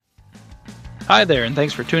Hi there, and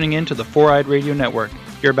thanks for tuning in to the Four-Eyed Radio Network.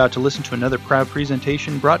 You're about to listen to another proud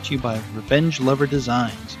presentation brought to you by Revenge Lover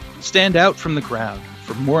Designs. Stand out from the crowd.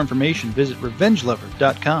 For more information, visit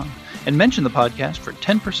revengelover.com and mention the podcast for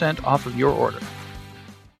 10% off of your order.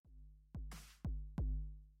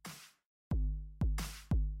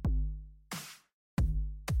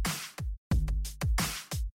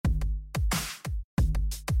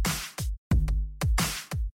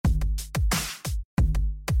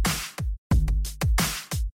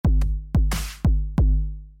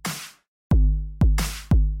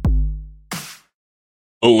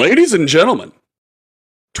 Ladies and gentlemen,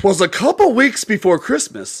 'twas a couple weeks before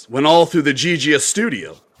Christmas when all through the GGS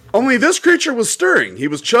studio, only this creature was stirring. He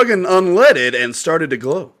was chugging unleaded and started to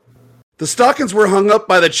glow. The stockings were hung up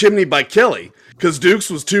by the chimney by Kelly, 'cause Dukes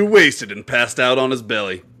was too wasted and passed out on his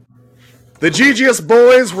belly. The GGS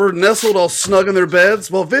boys were nestled all snug in their beds,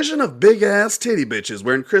 while vision of big-ass titty bitches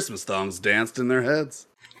wearing Christmas thongs danced in their heads.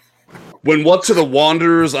 When what to the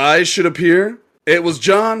wanderer's eyes should appear, it was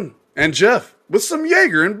John and Jeff with some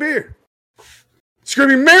Jaeger and beer,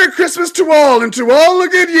 screaming Merry Christmas to all and to all a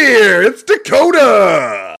good year. It's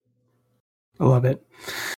Dakota. I love it.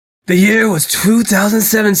 The year was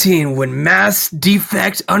 2017 when Mass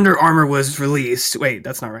Defect Under Armour was released. Wait,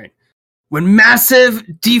 that's not right. When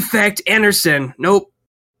Massive Defect Anderson. Nope,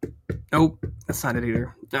 that's not it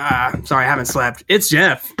either. Sorry, I haven't slept. It's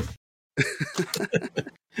Jeff.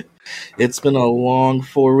 It's been a long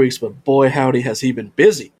 4 weeks, but boy howdy has he been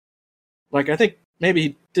busy. Like, I think maybe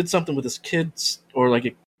he did something with his kids, or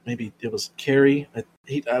like maybe it was Carrie. I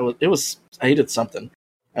did something.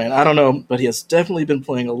 I mean, I don't know, but he has definitely been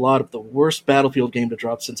playing a lot of the worst Battlefield game to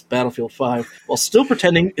drop since Battlefield 5, while still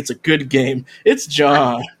pretending it's a good game. It's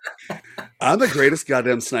John. I'm the greatest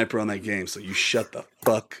goddamn sniper on that game, so you shut the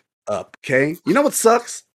fuck up, okay? You know what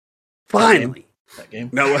sucks? Finally. That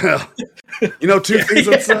game? No, well, you know two things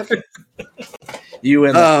that suck? You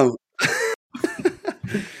and...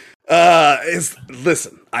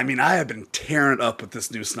 Listen, I mean, I have been tearing it up with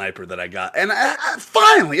this new sniper that I got. And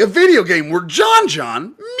finally, a video game where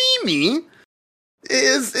John, Mimi,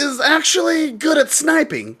 is actually good at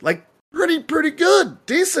sniping. Like, pretty good.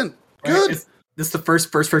 Decent. Good. Right? This is the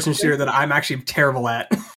first-person shooter that I'm actually terrible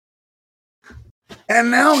at.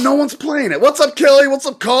 And now no one's playing it. What's up, Kelly? What's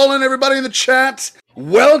up, Colin? Everybody in the chat?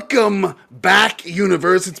 Welcome back,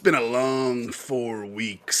 universe. It's been a long 4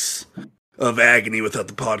 weeks of agony without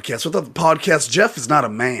the podcast. Without the podcast, Jeff is not a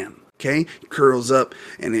man, okay? He curls up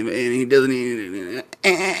and he doesn't...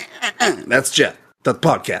 That's Jeff. That's the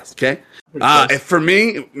podcast, okay? For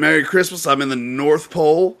me, Merry Christmas. I'm in the North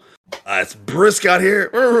Pole. It's brisk out here.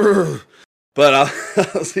 But I'll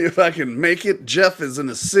see if I can make it. Jeff is in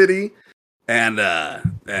the city. And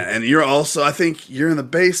you're also, I think you're in the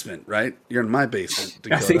basement, right? You're in my basement,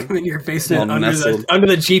 Dakota. I think I'm in your basement under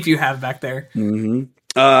the Jeep you have back there. Mm-hmm.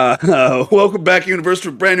 Welcome back, universe, to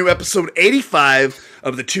a brand new episode 85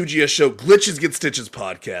 of the 2GS Show Glitches Get Stitches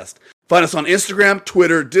podcast. Find us on Instagram,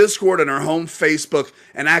 Twitter, Discord, and our home Facebook.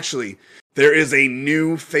 And actually, there is a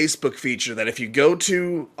new Facebook feature that if you go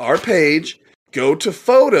to our page, go to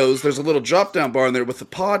photos, there's a little drop-down bar in there with the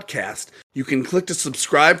podcast. You can click to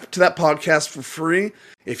subscribe to that podcast for free.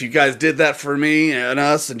 If you guys did that for me and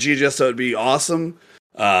us and GGS, that would be awesome.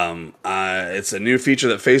 It's a new feature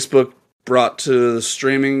that Facebook brought to the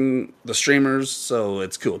streamers, so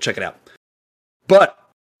it's cool. Check it out. But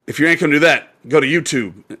if you ain't gonna do that, go to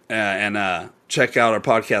YouTube and check out our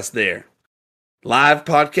podcast there. Live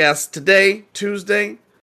podcast today, Tuesday,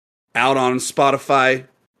 out on Spotify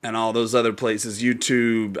and all those other places,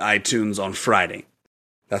 YouTube, iTunes on Friday.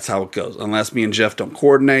 That's how it goes. Unless me and Jeff don't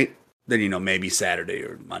coordinate, then, maybe Saturday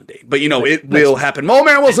or Monday. But, it will happen. Mo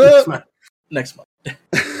Man, what's up? Next month.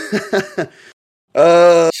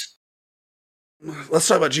 Let's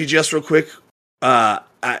talk about GGS real quick.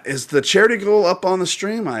 Is the charity goal up on the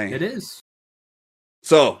stream? It is.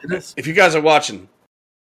 So, if you guys are watching,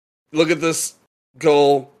 look at this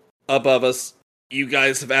goal above us. You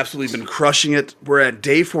guys have absolutely been crushing it. We're at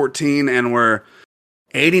day 14, and we're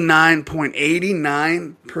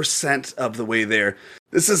 89.89% of the way there.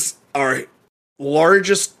 This is our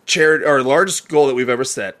largest largest goal that we've ever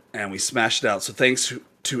set, and we smashed it out. So thanks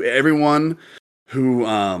to everyone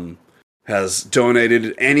who has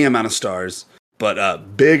donated any amount of stars.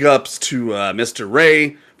 But big ups to Mr.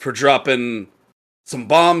 Ray for dropping some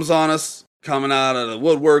bombs on us, coming out of the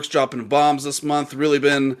woodworks, dropping bombs this month. Really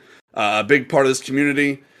been a big part of this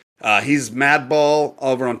community. He's Madball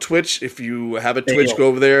over on Twitch. If you have a Twitch, go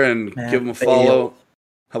over there and give him a follow.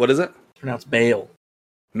 What is it? It's pronounced Bale.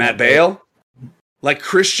 Matt Bale? Like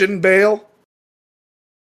Christian Bale?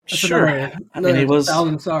 Sure. I mean, he was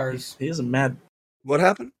 1,000 stars. He is a mad. What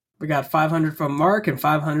happened? We got 500 from Mark and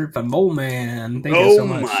 500 from Mole Man. Thank you so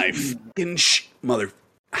much. My fucking mother.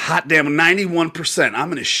 Hot damn, 91%. I'm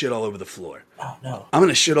going to shit all over the floor. Oh, no. I'm going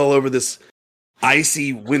to shit all over this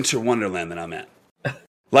icy winter wonderland that I'm at.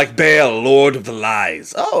 Like Baal, Lord of the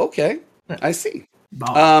Lies. Oh, okay. I see.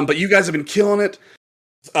 But you guys have been killing it.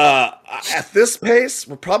 At this pace,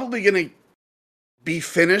 we're probably going to be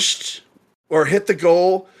finished or hit the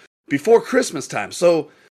goal before Christmas time.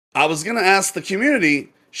 So I was going to ask the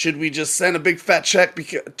community, should we just send a big fat check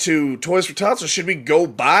to Toys for Tots, or should we go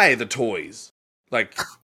buy the toys? Like,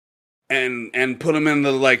 and put them in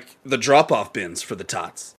the drop-off bins for the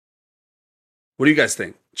tots. What do you guys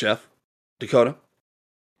think, Jeff? Dakota?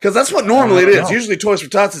 Because that's what normally it is. Usually Toys for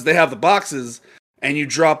Tots is they have the boxes and you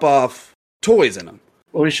drop off toys in them.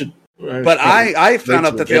 Well, we should. But I found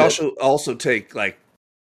out that they also take like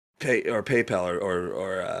PayPal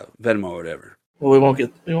or Venmo or whatever. Well, we won't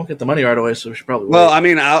get the money right away, so we should probably. Well, I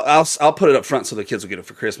mean, I'll put it up front so the kids will get it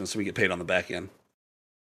for Christmas, so we get paid on the back end.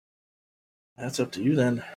 That's up to you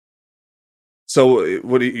then. So,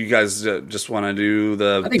 what do you guys just want to do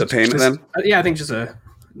the payment then? Yeah, I think just a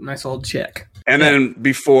nice old check. And then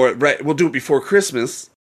we'll do it before Christmas,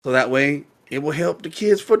 so that way it will help the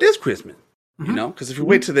kids for this Christmas. Mm-hmm. You know, because if we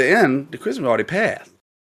wait to the end, the Christmas already passed.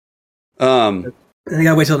 And you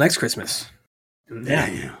gotta wait till next Christmas.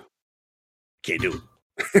 Yeah. Can't do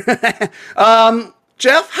it.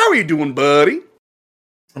 Jeff, how are you doing, buddy?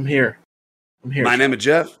 I'm here. My name is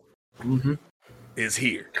Jeff. Mm-hmm. Is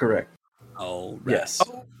here. Correct. Oh, right. Yes.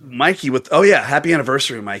 Oh, Mikey happy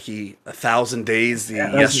anniversary, Mikey. 1,000 days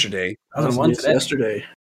yesterday. 1,001 yesterday.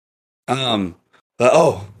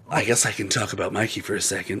 I guess I can talk about Mikey for a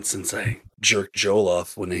second since I jerked Joel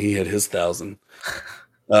off when he had his 1,000.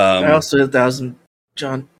 I also had 1,000,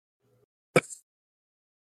 John.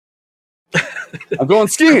 I'm going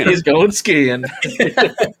skiing. He's going skiing.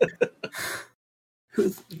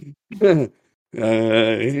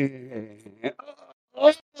 Oh,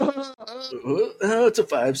 it's a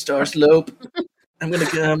 5-star slope. I'm gonna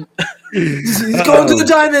come. He's going to the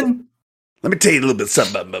diamond. Let me tell you a little bit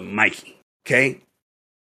something about Mikey. Okay,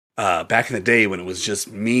 back in the day when it was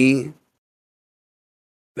just me,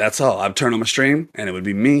 that's all. I'd turn on my stream and it would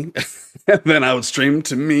be me, and then I would stream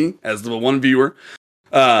to me as the one viewer.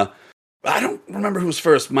 I don't remember who was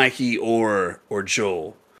first, Mikey or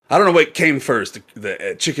Joel. I don't know what came first,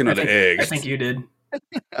 the chicken or the egg. I think you did.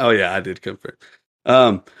 Oh yeah, I did come first.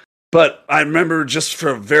 But I remember just for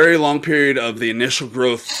a very long period of the initial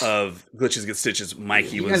growth of Glitches Get Stitches,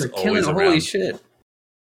 Mikey was always around. Holy shit.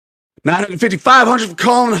 950, 500 for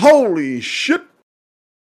calling. Holy shit.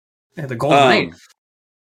 Yeah, the golden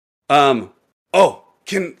knight.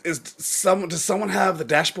 Does someone have the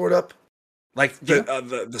dashboard up? Like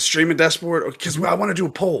the streaming dashboard? Because I want to do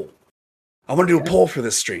a poll. I want to do a poll for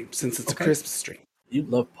this stream since it's a Christmas stream. You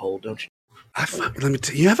love poll, don't you? Let me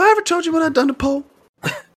tell you, have I ever told you what I've done to poll?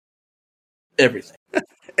 Everything.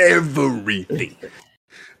 Everything.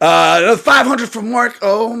 500 from Mark.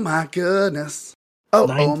 Oh my goodness. Oh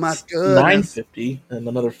my goodness. 950 and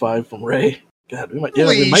another 5 from Ray. God, we might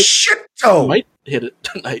hit it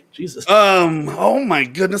tonight. Jesus. Oh my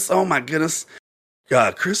goodness.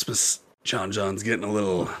 God, Christmas. John's getting a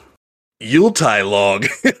little Yuletide log.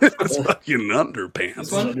 It's fucking underpants.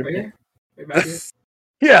 This one right here. Right back here.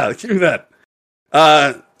 Yeah, give me that.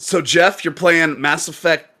 So Jeff, you're playing Mass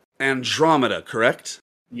Effect Andromeda, correct?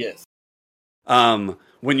 Yes.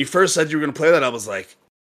 When you first said you were going to play that, I was like,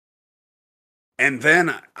 and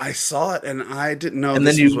then I saw it, and I didn't know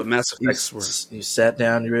this was what Mass Effects were. You sat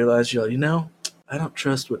down, you realized, I don't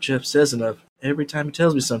trust what Jeff says enough. Every time he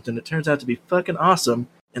tells me something, it turns out to be fucking awesome,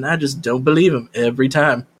 and I just don't believe him every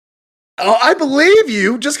time. Oh, I believe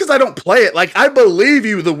you, just because I don't play it. Like, I believe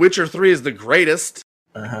you The Witcher 3 is the greatest.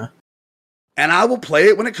 Uh-huh. And I will play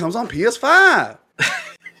it when it comes on PS5.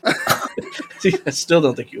 See, I still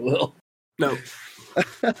don't think you will. No.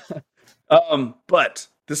 But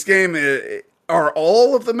this game, are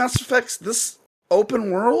all of the Mass Effects this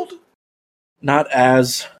open world? Not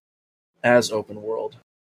as open world.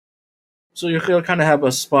 So you'll kind of have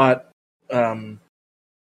a spot.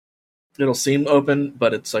 It'll seem open,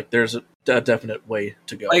 but it's like there's a definite way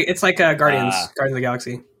to go. It's like Guardians of the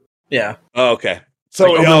Galaxy. Yeah. Oh, okay.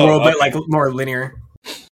 So like open world, but like more linear.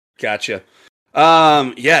 Gotcha.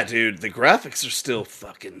 Yeah, dude, the graphics are still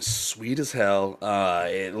fucking sweet as hell.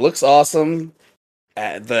 It looks awesome.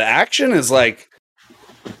 The action is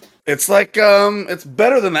it's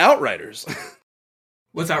better than Outriders.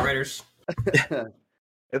 What's Outriders?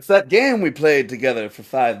 It's that game we played together for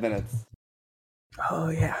 5 minutes. Oh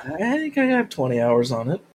yeah, I think I have 20 hours on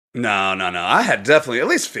it. No. I had definitely at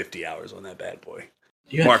least 50 hours on that bad boy.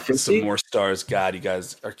 You had Mark with 50? some more stars. God, you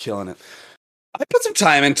guys are killing it. I put some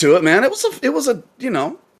time into it, man. It was a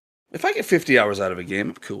if I get 50 hours out of a game,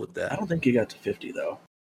 I'm cool with I that. don't think you got to 50 though.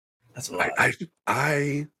 That's a lot.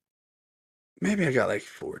 I maybe I got like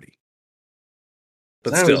 40.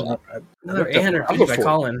 But That was still. not- Another I'll go 850 by for it.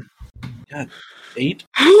 Colin. 8?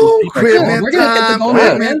 Oh, We're gonna hit the goal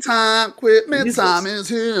line, man. Quitment Jesus. time is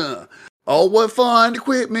here. Oh, what fun,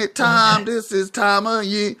 quitment time. This is time of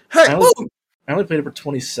year. Hey, I only played it for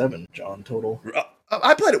 27, John, total.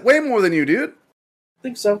 I played it way more than you, dude. I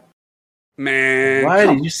think so. Man. Why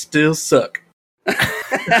come do you still suck?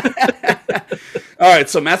 All right,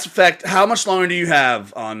 so Mass Effect, how much longer do you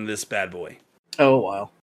have on this bad boy? Oh,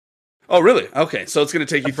 wow. Oh, really? Okay, so it's going to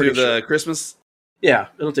take you I'm through pretty the sure. Christmas, Yeah,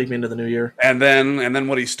 it'll take me into the new year. and then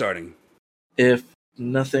what are you starting? If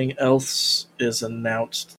nothing else is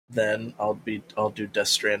announced, then I'll do Death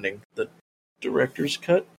Stranding, the director's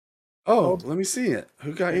cut. Oh, let me see it.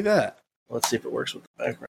 Who got you that? Let's see if it works with the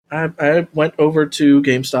background. I went over to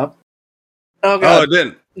GameStop. Oh Oh, god, it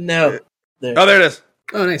didn't. no. There. Oh, there it is.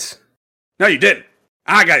 Oh, nice. No, you didn't.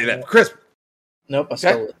 I got you that. Chris, Nope, I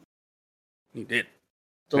stole it. you did.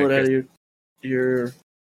 Stole it out of your.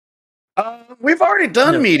 We've already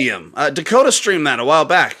done No. Medium. Dakota streamed that a while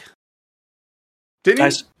back.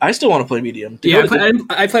 Didn't you? I still want to play Medium. Yeah, I Dakota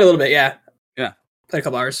played a little bit. Yeah. Yeah. Played a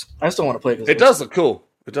couple hours. I still want to play. 'Cause It does look cool.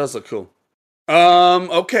 It does look cool.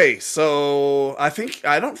 Okay, so I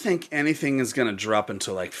don't think anything is gonna drop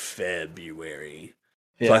until like February.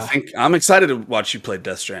 So I Yeah. think I'm excited to watch you play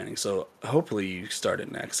Death Stranding. So hopefully you start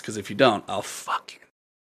it next. Because if you don't, I'll fucking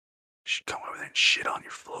come over there and shit on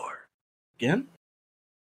your floor. Again?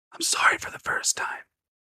 I'm sorry for the first time.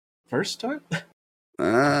 First time?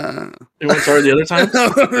 Uh... You weren't sorry the other time?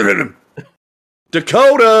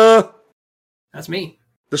 Dakota, That's me.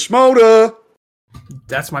 the Schmoda.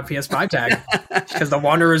 That's my PS5 tag because the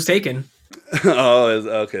Wanderer is taken.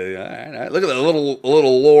 Okay. All right. Look at the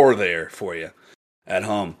little lore there for you at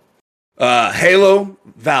home. Halo,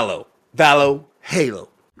 Valo, Halo.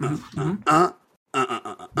 How's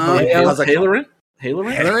that Halorant?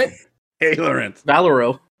 Halorant? Valorant? Valorant.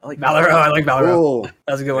 Valoro. I like Valero. I like Valero. Oh,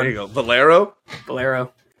 That's a good there one. you go. Valero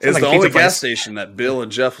Valero. is like the a only pizza gas place. station that Bill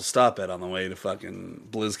and Jeff will stop at on the way to fucking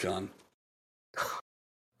BlizzCon.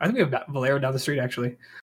 I think we have Valero down the street actually.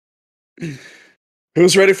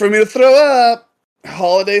 Who's ready for me to throw up?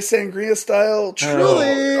 Holiday sangria style,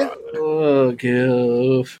 truly. Oh,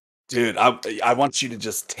 give. Dude, I want you to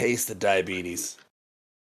just taste the diabetes.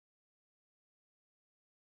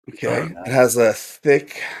 Okay. Oh, It has a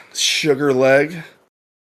thick sugar leg.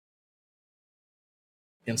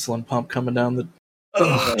 Insulin pump coming down the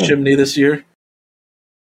chimney this year.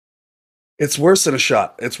 It's worse than a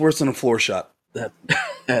shot. It's worse than a floor shot. That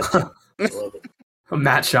I love it. A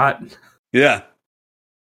mat shot. Yeah.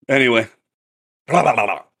 Anyway. Blah, blah, blah,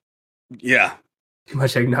 blah. Yeah. Too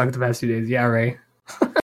much eggnog the past 2 days. Yeah, Ray.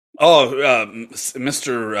 Oh,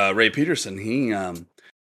 Mr. Ray Peterson, he,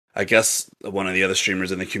 I guess one of the other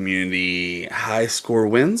streamers in the community, High Score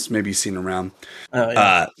Wins, maybe you've seen around.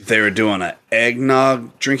 Yeah. They were doing an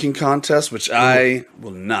eggnog drinking contest, which I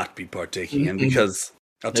will not be partaking in because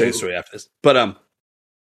I'll tell you the story after this. But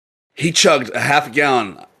he chugged a half a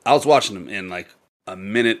gallon. I was watching him in like a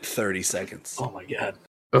minute 30 seconds. Oh my god.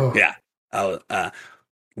 Oh. Yeah.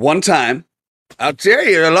 One time, I'll tell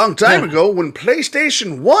you, a long time ago, when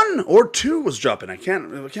PlayStation 1 or 2 was dropping, I can't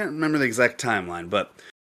remember the exact timeline, but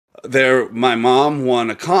my mom won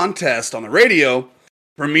a contest on the radio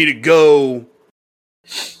for me to go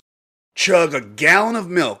chug a gallon of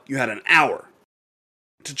milk. You had an hour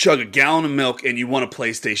to chug a gallon of milk, and you won a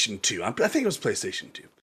PlayStation 2. I think it was PlayStation 2.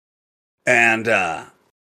 And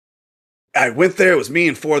I went there. It was me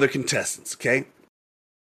and 4 other contestants, okay?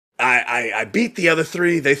 I beat the other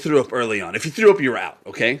 3. They threw up early on. If you threw up, you were out,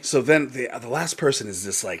 okay? So then the last person is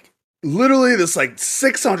this, like, literally this, like,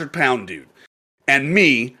 600-pound dude. And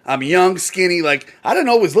me, I'm young, skinny, like, I didn't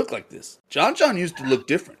always look like this. John used to look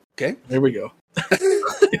different, okay? There we go.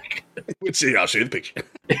 Which, I'll show you the picture.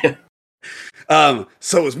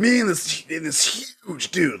 So it was me and this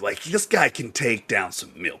huge dude. Like, this guy can take down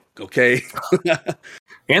some milk, okay?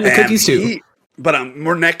 And the cookies too. But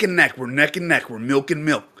we're neck and neck. We're neck and neck. We're milk and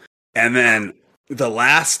milk. And then the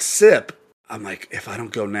last sip, I'm like, if I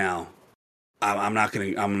don't go now, I'm not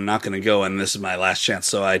gonna go. And this is my last chance.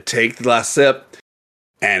 So I take the last sip,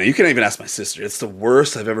 and you can even ask my sister. It's the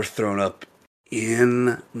worst I've ever thrown up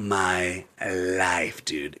in my life,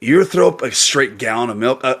 dude. You ever throw up a straight gallon of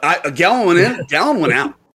milk? A gallon went in, gallon went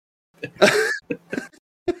out.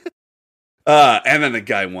 And then the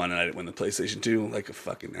guy won, and I didn't win the PlayStation 2 like a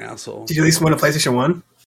fucking asshole. Did you at least win a PlayStation 1?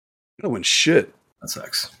 I don't win shit. That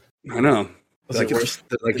sucks. I know. Was Like, it worse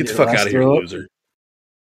than get the your fuck last out of here, throw up? loser.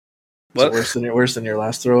 Was What? it worse than your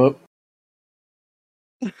last throw up?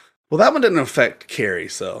 Well, that one didn't affect Carrie,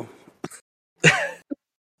 so.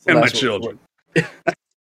 And my children. Yeah.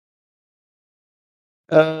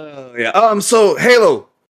 So Halo,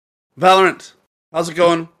 Valorant, how's it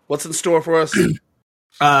going? What's in store for us?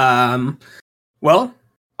 Well,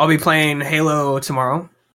 I'll be playing Halo tomorrow.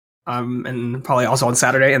 And probably also on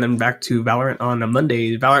Saturday, and then back to Valorant on a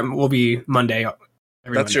Monday. Valorant will be Monday.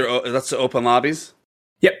 That's the open lobbies?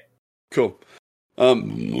 Yep. Cool.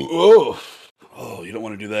 You don't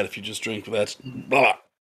want to do that if you just drink that. Blah.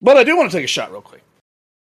 But I do want to take a shot real quick.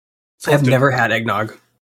 So I've never had eggnog.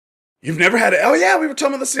 You've never had it? Oh yeah, we were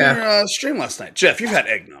talking about this in your stream last night. Jeff, you've had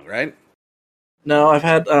eggnog, right? No, I've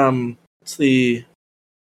had it's the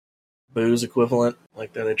booze equivalent,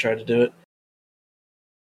 like that they tried to do it.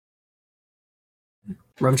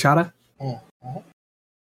 Rum chata?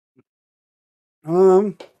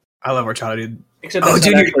 I love horchata, dude. Except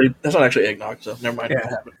that's not actually eggnog, so never mind.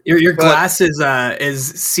 Yeah. Your glass is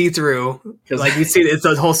see through, like you see it's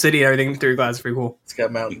the whole city and everything through your glass. Pretty cool. It's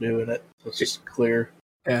got Mountain Dew in it, so it's just clear.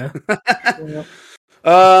 Yeah.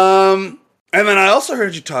 And then I also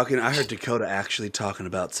heard you talking. I heard Dakota actually talking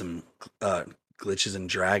about some glitches and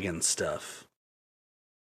dragons stuff.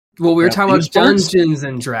 Well, we were talking about Dungeons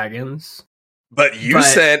and Dragons. But you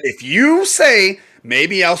said if you say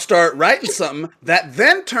maybe I'll start writing something that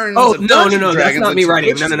then turns. Oh no, that's not me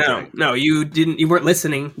writing. No, you didn't. You weren't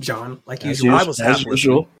listening, John. Like usual. I was half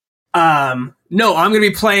listening. No, I'm going to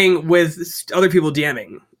be playing with other people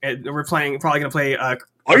DMing. We're probably going to play. Are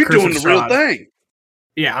you doing the real thing?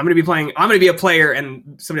 Yeah, I'm going to be playing. I'm going to be a player,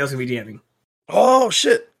 and somebody else going to be DMing. Oh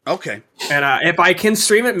shit! Okay. And if I can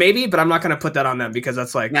stream it, maybe, but I'm not going to put that on them because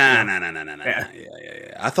that's like no. Yeah.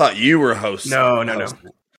 I thought you were hosting. No.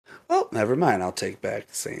 Well, never mind. I'll take back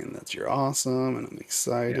saying that you're awesome, and I'm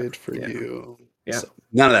excited for you. Yeah. So,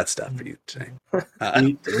 none of that stuff for you today.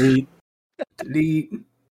 Delete.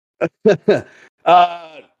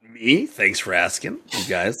 Me, thanks for asking. You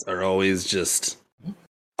guys are always just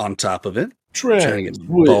on top of it. Trying to get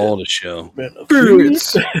ball to show.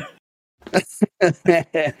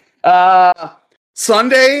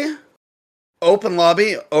 Sunday, open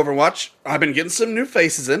lobby, Overwatch. I've been getting some new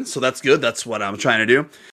faces in, so that's good. That's what I'm trying to do.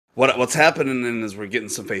 What's happening is we're getting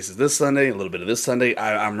some faces this Sunday, a little bit of this Sunday.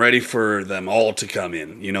 I'm ready for them all to come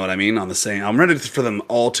in. You know what I mean? I'm ready for them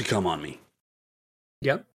all to come on me.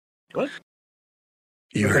 Yep. What?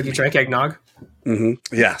 You drank eggnog?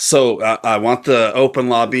 Mm-hmm. Yeah, so I want the open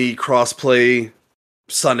lobby crossplay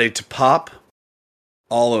Sunday to pop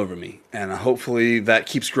all over me. And hopefully that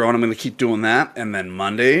keeps growing. I'm going to keep doing that. And then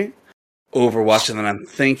Monday, Overwatch. And then I'm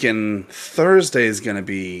thinking Thursday is going to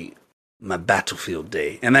be my Battlefield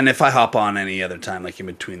day. And then if I hop on any other time, like in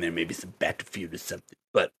between there, maybe some Battlefield or something.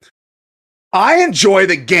 But I enjoy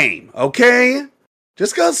the game, okay?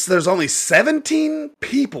 Just because there's only 17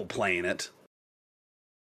 people playing it.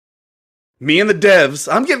 Me and the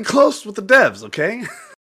devs, I'm getting close with the devs, okay?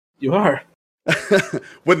 You are.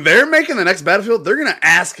 When they're making the next Battlefield, they're going to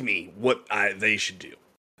ask me what they should do.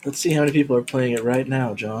 Let's see how many people are playing it right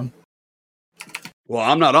now, John. Well,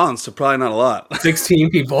 I'm not on, so probably not a lot. 16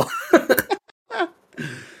 people.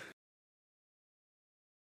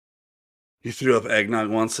 You threw up eggnog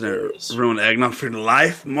once and it ruined eggnog for your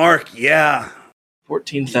life? Mark, yeah.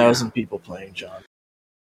 14,000 people playing, John.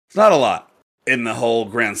 It's not a lot in the whole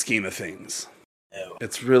grand scheme of things. No.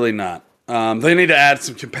 It's really not. They need to add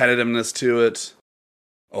some competitiveness to it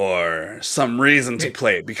or some reason to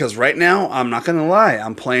play it. Because right now, I'm not going to lie,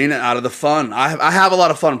 I'm playing it out of the fun. I have a lot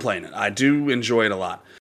of fun playing it. I do enjoy it a lot.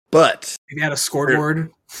 But you had a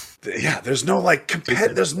scoreboard? Yeah, there's no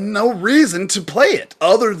there's no reason to play it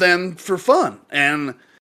other than for fun. And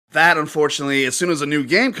that, unfortunately, as soon as a new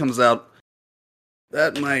game comes out,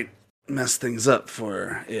 that might mess things up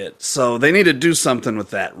for it. So they need to do something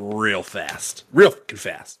with that real fast. Real fucking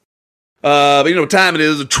fast. But you know what time it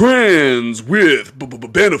is? Trends with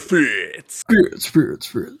benefits. Spirit.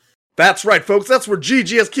 That's right, folks. That's where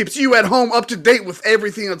GGS keeps you at home, up to date with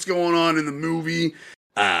everything that's going on in the movie,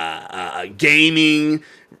 gaming,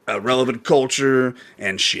 relevant culture,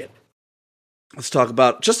 and shit. Let's talk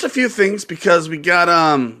about just a few things because we got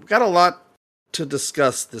a lot to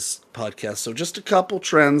discuss this podcast. So just a couple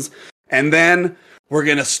trends, and then we're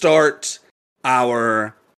gonna start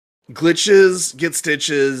our glitches, get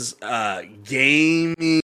stitches,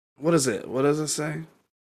 gaming. What is it? What does it say?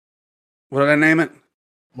 What did I name it?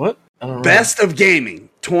 What? I don't know. Best of gaming.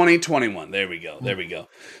 2021. There we go. There we go.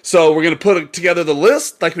 So we're going to put together the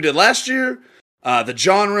list like we did last year, the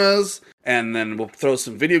genres, and then we'll throw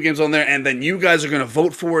some video games on there, and then you guys are going to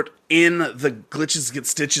vote for it in the Glitches Get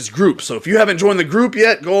Stitches group. So if you haven't joined the group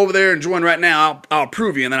yet, go over there and join right now. I'll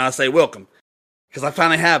approve you, and then I'll say welcome. Because I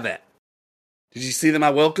finally have that. Did you see my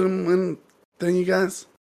welcome thing, you guys?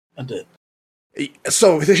 I did.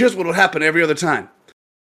 So here's what will happen every other time.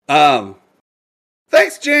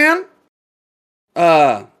 Thanks, Jan.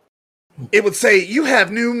 It would say, you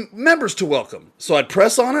have new members to welcome. So I'd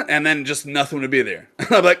press on it, and then just nothing would be there.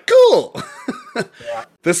 And I'm like, cool. Yeah.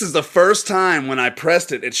 This is the first time when I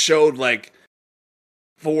pressed it, it showed like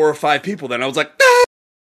 4 or 5 people. Then I was like, ah!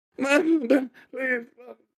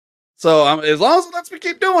 So as long as it lets me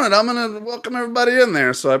keep doing it, I'm going to welcome everybody in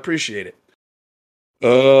there. So I appreciate it.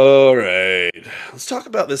 All right. Let's talk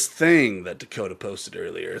about this thing that Dakota posted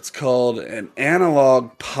earlier. It's called an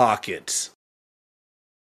analog pocket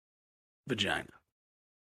vagina.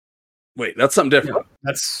 Wait, that's something different.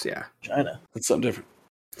 That's China. That's something different.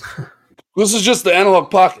 This is just the analog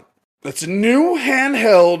pocket. It's a new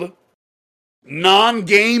handheld,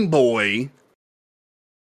 non-Game Boy.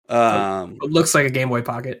 It looks like a Game Boy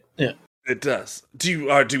Pocket. Yeah, it does. Do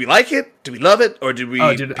we like it? Do we love it? Or do we?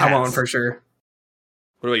 Oh, dude, pass? I want one for sure.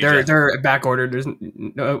 What about you, Jack? They're back ordered. There's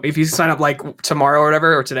no, if you sign up like tomorrow or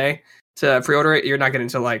whatever or today to pre-order it, you're not getting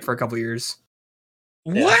until like for a couple of years.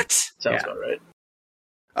 What? Sounds about right.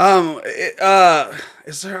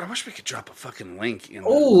 Is there? I wish we could drop a fucking link in.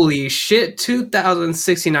 Holy shit!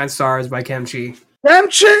 2,069 stars by Kimchi.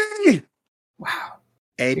 Kimchi. Wow.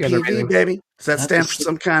 guys are APV, amazing. baby. Does that That's stand a for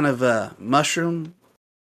some kind of mushroom?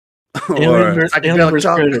 Alien vs. psychedelic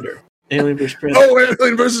chocolate? Predator. Alien vs. Predator. Oh,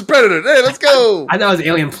 Alien versus Predator. Hey, let's go. I thought it was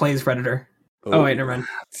Alien Plays Predator. Oh wait, never mind.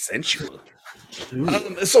 Sensual.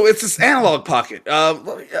 Ooh. So it's this analog pocket.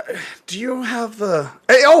 Do you have the?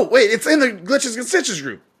 Hey, oh wait, it's in the Glitches and Stitches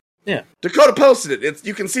group. Yeah. Dakota posted it.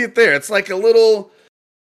 You can see it there. It's like a little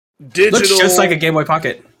digital. Looks just like a Game Boy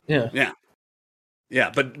Pocket. Yeah. Yeah,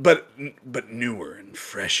 but newer and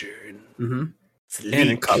fresher and Mm-hmm. sleek. And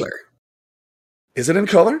in color. Is it in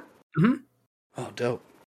color? Mm-hmm. Oh, dope.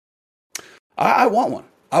 I want one.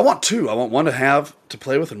 I want 2. I want one to have to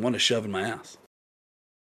play with and one to shove in my ass.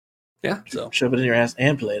 Yeah. So, Shove it in your ass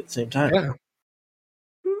and play at the same time. Yeah.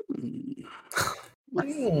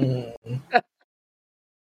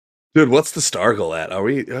 dude, what's the star goal at?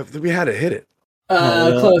 We had to hit it.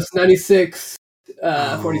 Close. 96.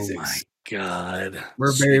 Oh 46. my god,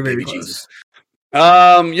 We're Sweet very, very baby close. Jesus.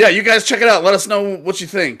 Yeah, you guys check it out. Let us know what you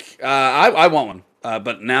think. I want one,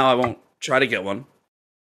 but now I won't try to get one.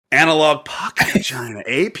 Analog pocket vagina,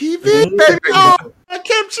 APV, baby. Oh,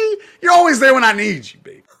 Kimchi, you're always there when I need you,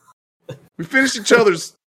 baby. We finish each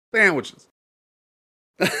other's sandwiches.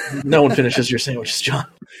 No one finishes your sandwiches, John.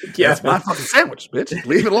 Yeah. That's my fucking sandwich, bitch.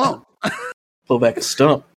 Leave it alone. Pull back a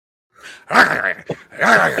stump.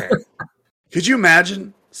 Could you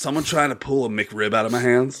imagine someone trying to pull a McRib out of my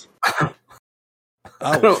hands?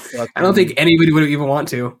 I don't think anybody would even want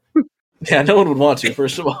to. Yeah, no one would want to,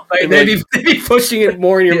 first of all. Like, they'd be pushing it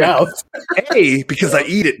more in your mouth. A, because I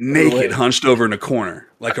eat it naked, Wait. hunched over in a corner,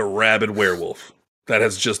 like a rabid werewolf that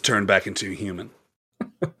has just turned back into a human.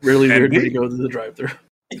 Really And weird when me. you go to the drive-thru.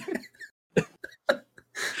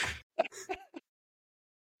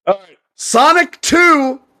 All right. Sonic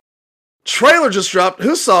 2 trailer just dropped.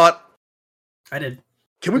 Who saw it? I did.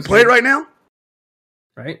 Can we play it right now?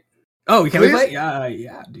 Right? Oh, can we Please? play?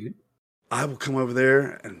 Yeah, dude. I will come over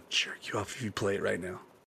there and jerk you off if you play it right now.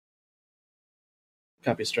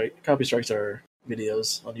 Copy strikes are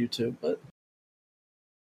videos on YouTube, but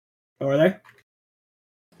Oh, are they?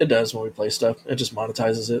 it does when we play stuff. It just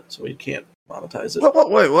monetizes it, so we can't monetize it.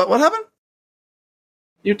 What happened?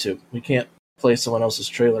 YouTube. We can't play someone else's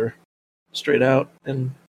trailer straight out,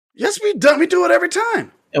 and Yes, we do it every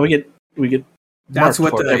time. we get That's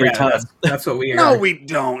marked what for it every time. That's what we are. No, we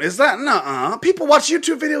don't. Is that nuh-uh? People watch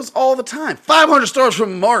YouTube videos all the time. 500 stars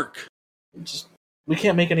from Mark. We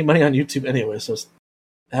can't make any money on YouTube anyway, so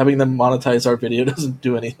having them monetize our video doesn't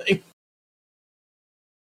do anything.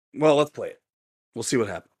 Well, let's play it. We'll see what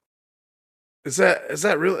happens. Is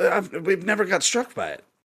that real? We've never got struck by it.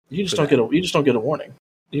 You just don't get a warning.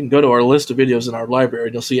 You can go to our list of videos in our library,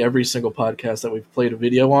 and you'll see every single podcast that we've played a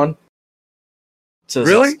video on. It says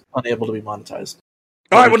Really? it's unable to be monetized.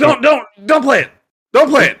 All right, well, don't play it. Don't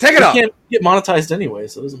play it. Take it You off. can't get monetized anyway,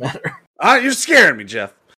 so it doesn't matter. You're scaring me,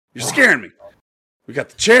 Jeff. You're scaring me. We got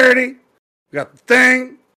the charity. We got the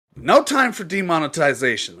thing. No time for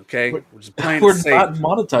demonetization, okay? We're just playing We're it safe. not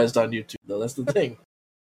monetized on YouTube, though. That's the thing.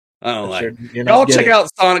 I don't like it. You're not Y'all check getting- out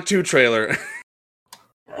Sonic 2 trailer.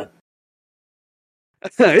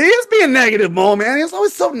 He is being negative, Mo, man. He's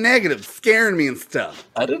always so negative, scaring me and stuff.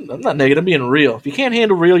 I'm not negative. I'm being real. If you can't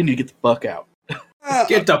handle real, you need to get the fuck out.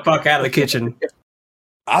 Get the fuck out of the kitchen.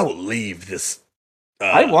 I will leave this.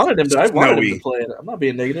 I wanted him to snowy. play it. I'm not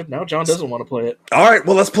being negative. Now John doesn't want to play it. All right,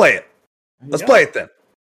 well, let's play it. Let's play it then.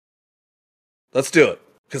 Let's do it.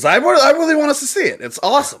 Because I really want us to see it. It's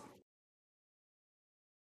awesome.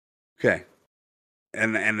 Okay.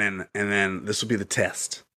 And then this will be the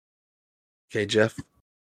test. Okay, Jeff?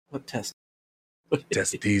 What test?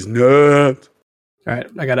 Test these nuts. All right,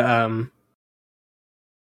 I gotta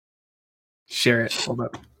share it. Hold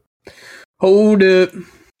up. Hold it.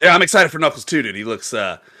 Yeah, I'm excited for Knuckles too, dude. He looks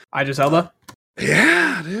Idris Elba.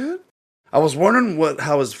 yeah, dude. I was wondering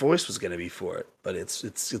how his voice was gonna be for it, but it's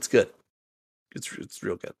good. It's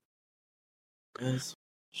real good. Is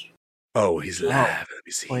Oh, he's live. Let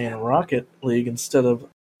me see. playing Rocket League instead of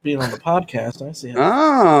being on the podcast. I see.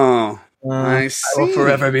 Oh, I see. I will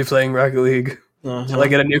forever be playing Rocket League until I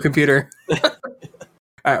get a new computer. All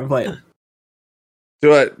right, I'm playing.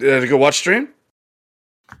 Do I go watch stream?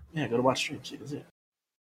 Yeah, go to watch stream so you can see it.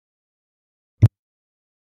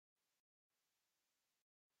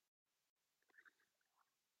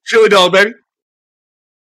 Chili dog, baby.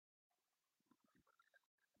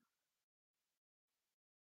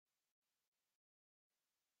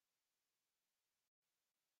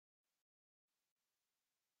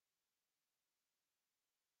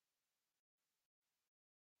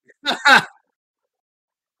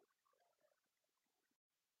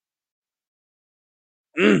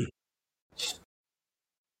 Mm.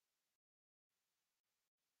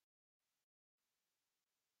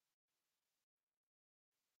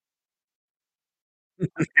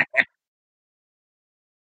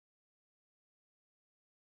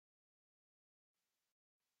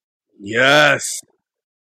 Yes.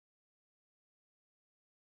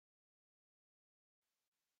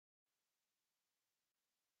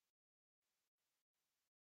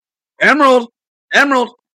 Emerald. Emerald.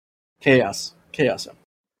 Chaos.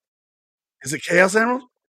 Is it Chaos Emerald?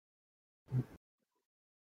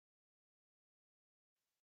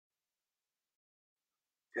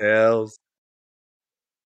 Chaos.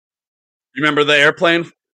 You remember the airplane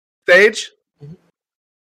stage? Mhm.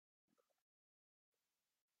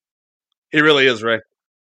 He really is, Ray.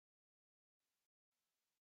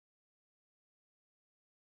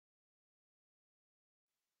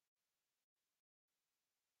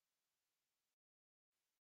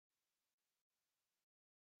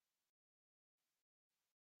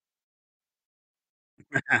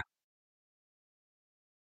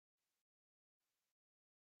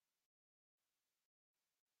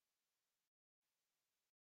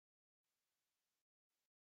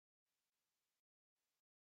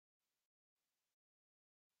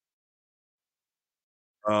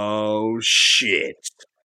 Oh shit.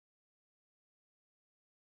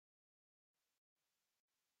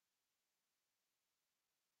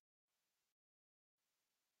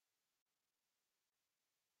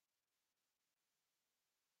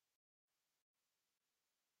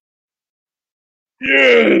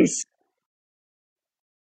 Yes.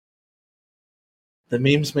 The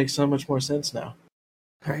memes make so much more sense now.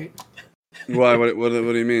 All right. Why? What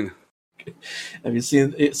do you mean? Have you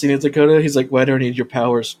seen it, Dakota? He's like, why do I need your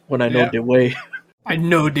powers when I know the way? I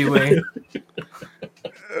know Dwayne.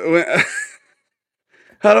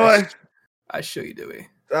 How do I I show you Dewey.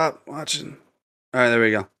 stop watching? All right, there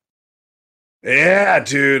we go. Yeah,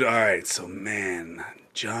 dude. All right, so man,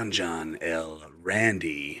 John L.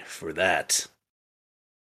 Randy for that.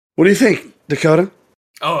 What do you think, Dakota?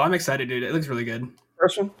 Oh, I'm excited, dude. It looks really good.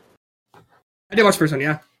 First one? I did watch the first one,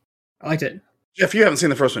 yeah. I liked it. Jeff, you haven't seen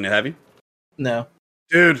the first one yet, have you? No.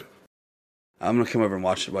 Dude, I'm gonna come over and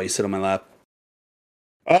watch it while you sit on my lap.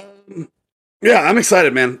 Yeah, I'm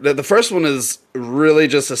excited, man. The first one is really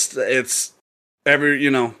just it's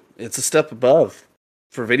a step above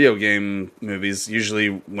for video game movies. Usually,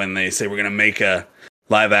 when they say we're gonna make a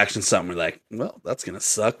live action something, we're like, well, that's gonna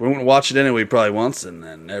suck. We're gonna watch it anyway, probably once, and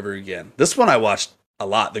then never again. This one I watched a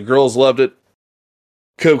lot. The girls loved it.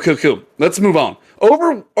 Cool. Let's move on.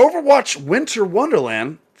 Overwatch Winter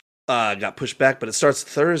Wonderland got pushed back, but it starts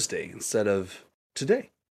Thursday instead of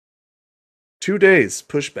today. 2 days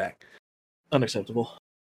pushback. Unacceptable.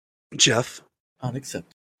 Jeff,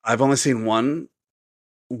 Unacceptable. I've only seen one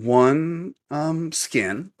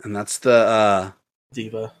skin, and that's the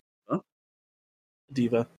Diva. Huh?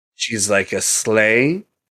 Diva. she's like a sleigh,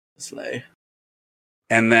 Slay.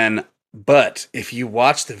 and then but if you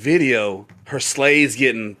watch the video, her sleigh is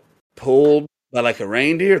getting pulled by like a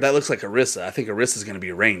reindeer. That looks like Orisa. I think Orisa's going to be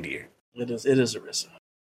a reindeer, It is Arisa.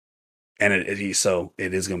 and so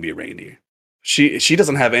it is going to be a reindeer. She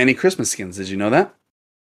doesn't have any Christmas skins. Did you know that?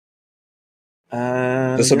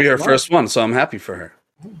 This will be her first one, so I'm happy for her.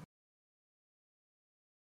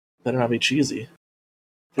 Better not be cheesy.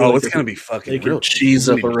 Oh, it's gonna be fucking They real. can cheese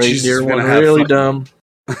up a reindeer one have really fucking- dumb.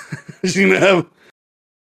 She's gonna have.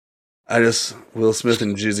 I just Will Smith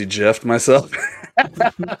and Jizzy Jeff myself.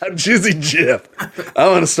 Jizzy Jeff. I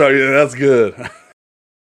want to start. Yeah, that's good.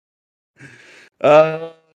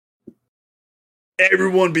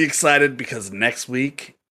 Everyone be excited because next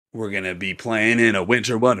week we're gonna be playing in a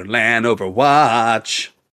Winter Wonderland Overwatch.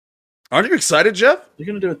 Aren't you excited, Jeff? You're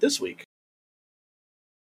gonna do it this week.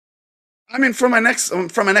 I mean, for my next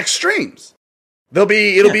streams, it'll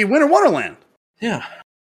be Winter Wonderland. Yeah,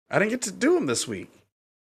 I didn't get to do them this week.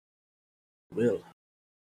 will.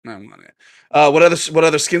 No, I'm not. What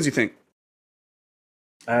other skins you think?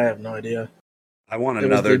 I have no idea. I want It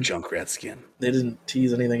was another the- Junkrat skin. They didn't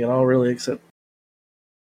tease anything at all, really, except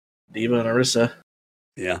Diva and Orisa.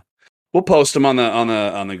 Yeah, we'll post them on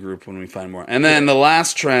the group when we find more. And then the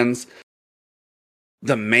last trends: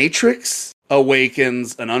 The Matrix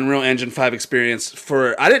Awakens, an Unreal Engine 5 experience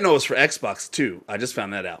for. I didn't know it was for Xbox too. I just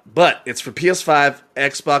found that out, but it's for PS5,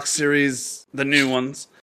 Xbox Series, the new ones.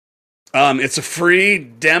 It's a free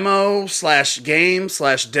demo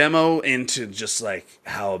 / demo into just like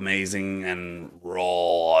how amazing and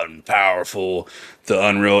raw and powerful the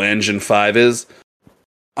Unreal Engine 5 is.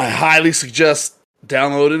 I highly suggest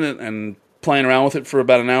downloading it and playing around with it for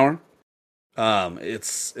about an hour.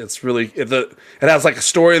 It's really it has like a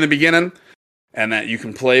story in the beginning and that you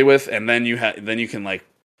can play with, and then you can like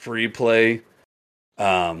free play,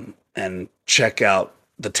 and check out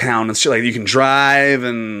the town and shit. Like you can drive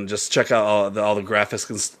and just check out all the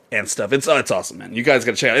graphics and stuff. It's awesome, man. You guys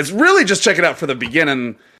gotta check it out. It's really just check it out for the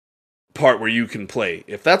beginning part where you can play.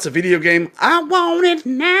 If that's a video game, I want it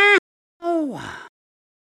now. All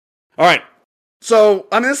right. So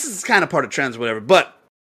I mean, this is kind of part of trends, or whatever. But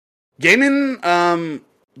gaming,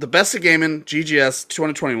 the best of gaming, GGS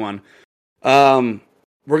 2021.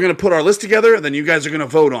 We're gonna put our list together, and then you guys are gonna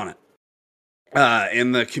vote on it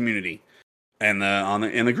in the community. And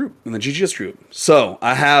in the group, in the GGS group. So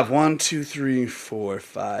I have 1, 2, 3, 4,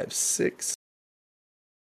 5, 6,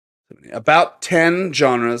 7, about 10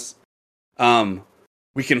 genres.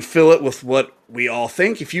 We can fill it with what we all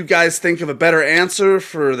think. If you guys think of a better answer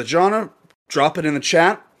for the genre, drop it in the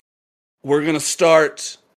chat. We're gonna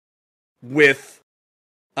start with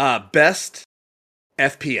best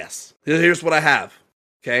FPS. Here's what I have.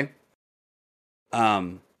 Okay.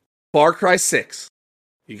 Far Cry 6.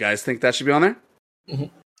 You guys think that should be on there? Mm-hmm.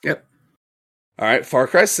 Yep. All right, Far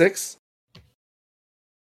Cry 6.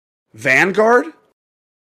 Vanguard?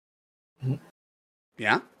 Mm-hmm.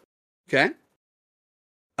 Yeah. Okay.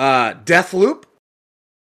 Deathloop?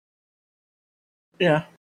 Yeah.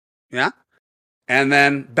 Yeah. And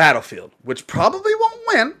then Battlefield, which probably won't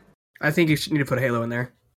win. I think you need to put Halo in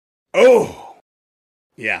there. Oh!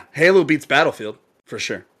 Yeah, Halo beats Battlefield, for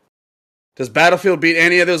sure. Does Battlefield beat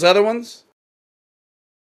any of those other ones?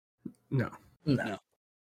 No.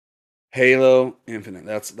 Halo Infinite.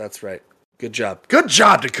 That's right. Good job. Good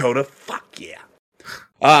job, Dakota. Fuck yeah.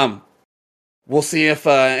 We'll see if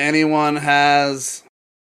anyone has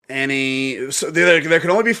any. So there can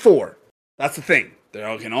only be 4. That's the thing.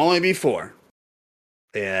 There can only be 4.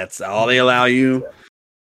 That's all they allow you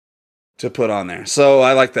to put on there. So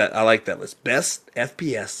I like that. I like that list. Best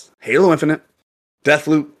FPS: Halo Infinite,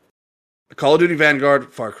 Deathloop, Call of Duty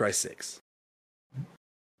Vanguard, Far Cry 6.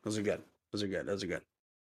 Those are good.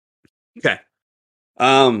 Okay.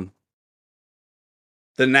 The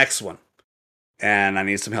next one, and I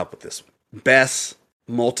need some help with this one. Best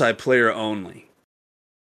multiplayer only.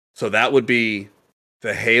 So that would be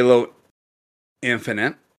the Halo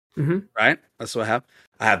Infinite, right? That's what I have.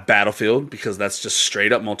 I have Battlefield because that's just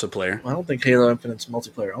straight up multiplayer. I don't think Halo Infinite's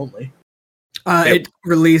multiplayer only. It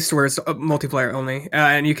released where it's multiplayer only,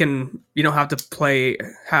 and you don't have to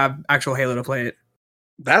have actual Halo to play it.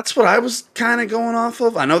 That's what I was kind of going off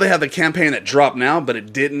of. I know they have the campaign that dropped now, but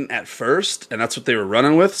it didn't at first, and that's what they were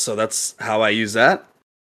running with, so that's how I use that.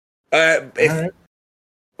 But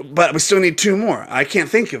we still need 2 more. I can't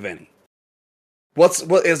think of any. What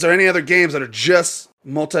is there any other games that are just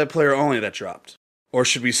multiplayer only that dropped? Or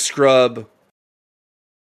should we scrub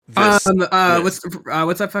this? What's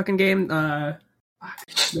that fucking game? The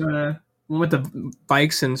one with the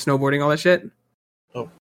bikes and snowboarding, all that shit.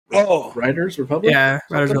 Oh, Riders Republic? Yeah,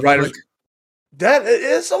 Riders Riders. Republic. That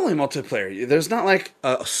is only multiplayer. There's not like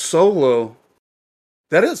a solo.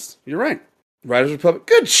 That is. You're right. Riders Republic.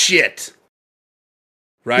 Good shit.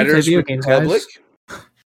 Riders video games, Republic.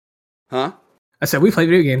 Huh? I said we play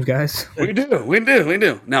video games, guys. We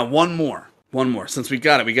do. Now one more. One more. Since we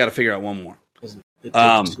got to figure out one more. It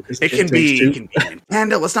It can be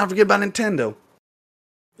Nintendo. Let's not forget about Nintendo.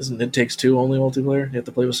 Isn't It Takes Two only multiplayer? You have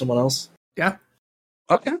to play with someone else? Yeah,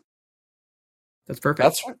 Okay. that's perfect.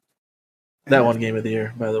 That's fine. That won Game of the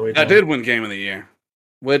Year, by the way. That did win Game of the Year,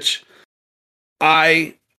 which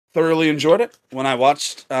I thoroughly enjoyed it when I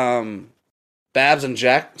watched Babs and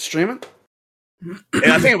Jack stream it.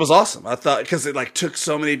 And I think it was awesome. I thought because it like took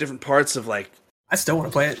so many different parts of like I still want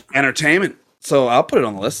to play it. entertainment. So I'll put it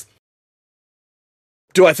on the list.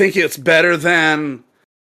 Do I think it's better than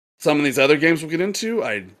some of these other games we'll get into?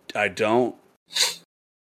 I don't.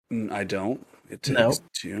 I don't. It takes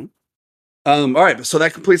two. All right, so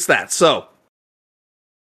that completes that. So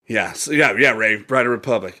yeah, Ray, Brighter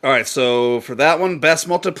Republic. All right, so for that one, best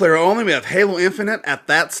multiplayer only, we have Halo Infinite at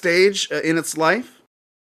that stage in its life.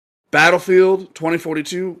 Battlefield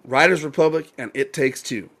 2042, Riders Republic, and It Takes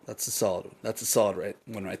Two. That's a solid one. That's a solid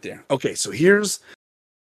one right there. Okay, so here's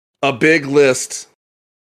a big list,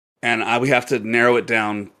 and we have to narrow it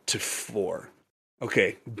down to 4.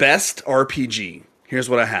 Okay, best RPG. Here's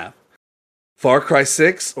what I have. Far Cry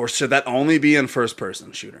 6, or should that only be in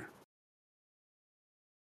first-person shooter?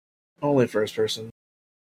 Only first person.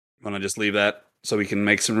 Want to just leave that so we can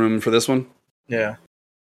make some room for this one? Yeah.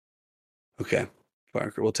 Okay.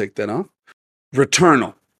 Parker, we'll take that off.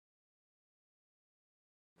 Returnal.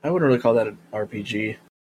 I wouldn't really call that an RPG.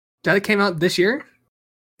 That came out this year?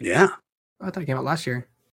 Yeah. Oh, I thought it came out last year.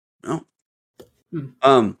 No.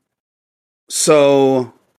 Hmm.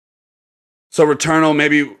 So Returnal,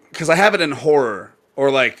 maybe because I have it in horror,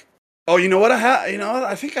 or like, oh, you know what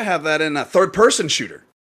I think I have that in a third person shooter.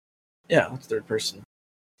 Yeah, it's third person.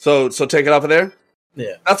 So take it off of there.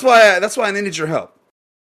 Yeah. That's why I needed your help.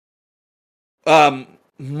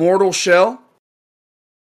 Mortal Shell.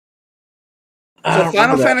 So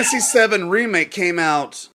Final Fantasy VII Remake came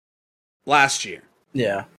out last year.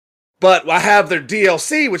 Yeah. But I have their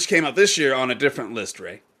DLC, which came out this year, on a different list,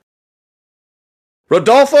 Ray.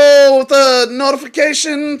 Rodolfo with a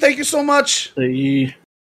notification. Thank you so much. The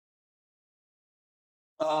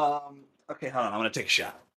Okay, hold on. I'm going to take a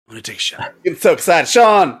shot. Getting so excited.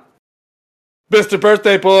 Sean! Mr.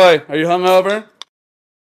 Birthday Boy, are you hungover?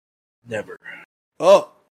 Never.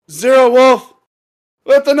 Oh, Zero Wolf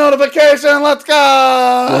with the notification. Let's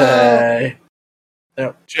go! Hey.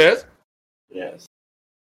 Yep. Cheers. Yes.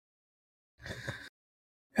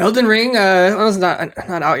 Elden Ring was not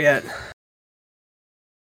out yet.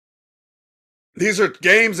 These are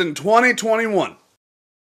games in 2021.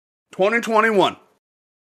 2021.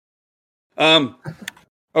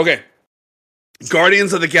 Okay.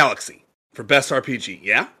 Guardians of the Galaxy for best RPG,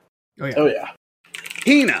 yeah? Oh yeah. Oh yeah.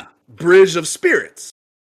 Hina, Bridge of Spirits.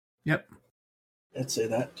 Yep. I'd say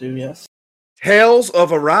that too. Yes. Tales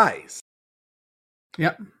of Arise.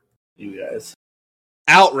 Yep. You guys.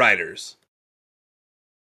 Outriders.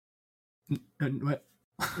 What?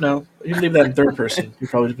 No, you leave that in third person. You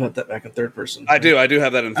probably put that back in third person. I do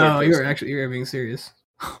have that in third person. You were being serious.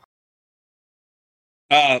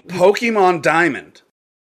 Pokemon Diamond.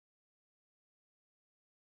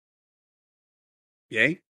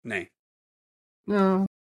 Yay? Nay. No.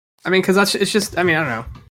 I mean, because it's just, I mean, I don't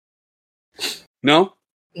know. No?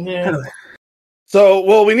 Yeah.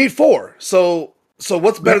 So, we need 4. So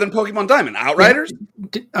what's better than Pokemon Diamond? Outriders?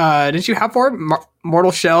 Did you have 4?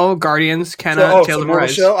 Mortal Shell, Guardians, Tales of Mortal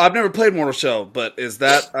Arise. Shell? I've never played Mortal Shell, but is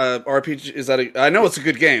that RPG? Is that I know it's a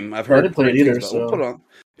good game. I've heard. I didn't play it either. We'll So put it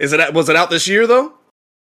on. Was it out this year though?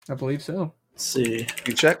 I believe so. let's see.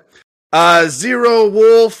 You check. Zero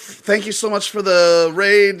Wolf, thank you so much for the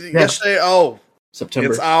raid yesterday. Oh, September.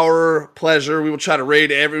 it's our pleasure. We will try to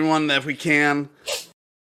raid everyone if we can.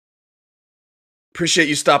 Appreciate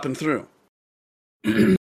you stopping through.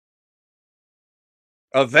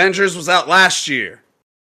 Avengers was out last year.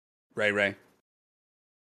 Ray.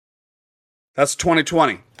 That's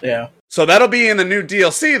 2020. Yeah. So that'll be in the new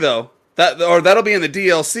DLC though. That'll be in the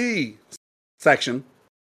DLC section.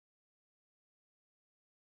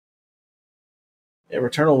 Yeah,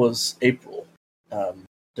 Returnal was April.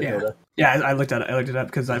 Dakota. Yeah, I looked at it. I looked it up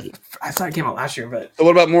because I thought it came out last year. But So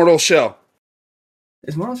what about Mortal Shell?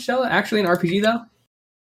 is Mortal Shell actually an RPG though?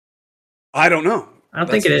 I don't know. I don't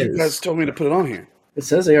think it You is. guys told me to put it on here. It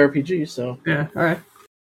says ARPG, so. Yeah. All right.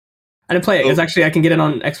 I didn't play it because actually I can get it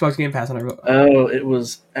on Xbox Game Pass. Oh, it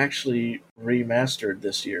was actually remastered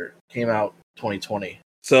this year. Came out 2020.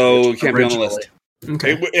 So it can't be on the list.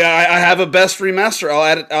 Okay. Yeah, I have a best remaster. I'll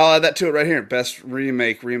add that to it right here. Best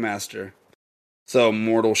remake remaster. So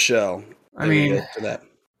Mortal Shell. I mean, There we go for that.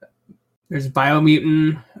 there's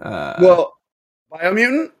Biomutant. Well,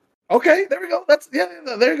 Biomutant. Okay, there we go.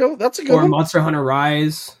 There you go. That's a good or one. Monster Hunter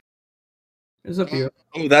Rise. It's up to you.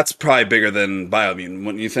 Oh, that's probably bigger than Biomutant,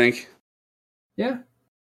 wouldn't you think? Yeah.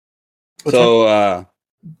 So,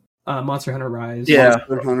 Monster Hunter Rise. Yeah.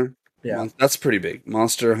 Monster Hunter. Yeah. That's pretty big.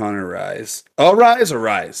 Monster Hunter Rise. Oh, Rise or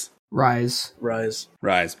Rise? Rise. Rise.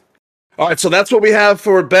 Rise. All right, so that's what we have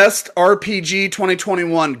for Best RPG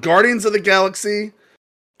 2021. Guardians of the Galaxy,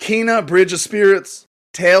 Kena, Bridge of Spirits,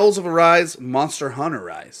 Tales of Arise, Monster Hunter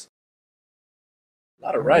Rise. A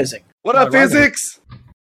lot of rising. What up, Rising. Physics?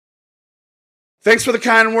 Thanks for the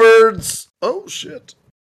kind words. Oh, shit.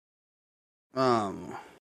 What'd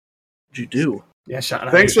you do? Yeah, Sean.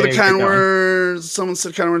 Thanks for the Hey, kind keep going. words. Someone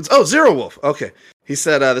said kind words. Oh, Zero Wolf. Okay. He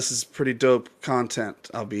said, this is pretty dope content.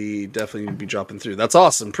 I'll be definitely be dropping through. That's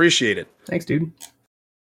awesome. Appreciate it. Thanks, dude.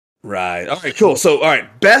 Right. All right, cool. So, all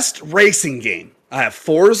right. Best racing game. I have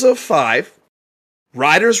Forza 5,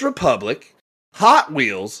 Riders Republic, Hot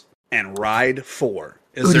Wheels, and Ride 4.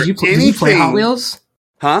 Is there Did anything... you play Hot Wheels?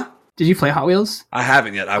 Huh? Did you play Hot Wheels? I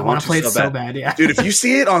haven't yet. I want want to to play it so so bad. bad. Yeah. Dude, if you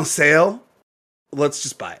see it on sale, let's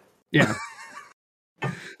just buy it. Yeah.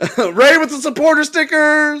 Ray with the supporter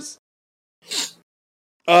stickers.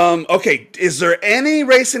 Okay, is there any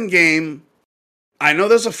racing game? I know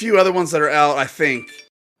there's a few other ones that are out, I think,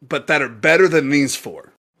 but that are better than these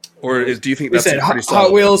four. Or do you think We that's said a pretty Hot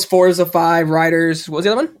solid Wheels, Forza 5, Riders. What was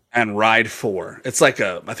the other one? and Ride 4? It's like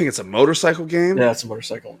I think it's a motorcycle game. Yeah, it's a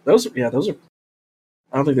motorcycle. Those are.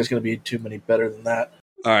 I don't think there's going to be too many better than that.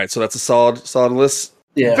 All right, so that's a solid list.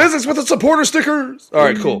 Yeah. Physics with the supporter stickers. All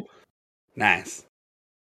right, cool. Nice.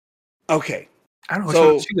 Okay. I don't know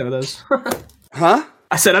So- which one of those. Huh?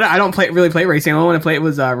 I said I don't really play racing. All I want to play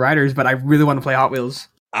was Riders, but I really want to play Hot Wheels.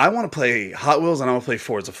 I want to play Hot Wheels and I want to play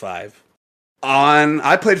Forza 5.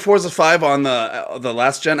 I played Forza 5 on the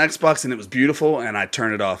last gen Xbox and it was beautiful, and I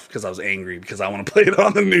turned it off because I was angry because I want to play it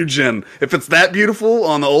on the new gen. If it's that beautiful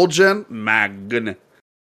on the old gen, my goodness.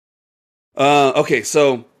 Okay,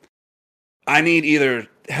 so I need either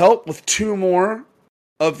help with 2 more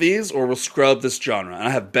of these or we'll scrub this genre. And I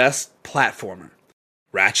have best platformer.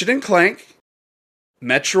 Ratchet and Clank,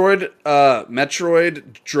 Metroid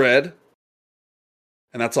Dread,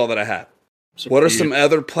 and that's all that I have. So What are some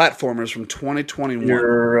other platformers from 2021?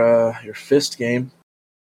 your Fist game?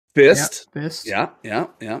 Fist. Yeah, Fist. Yeah.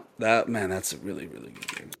 That's a really, really good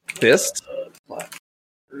game. Fist.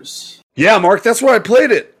 Platformers. Yeah, Mark, that's where I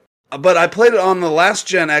played it. But I played it on the last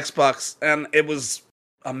gen Xbox, and it was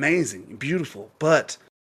amazing, beautiful. But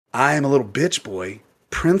I am a little bitch boy,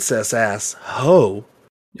 princess ass hoe,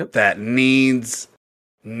 that needs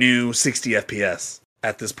new 60 FPS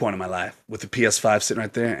at this point in my life with the PS5 sitting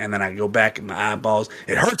right there, and then I go back and my eyeballs,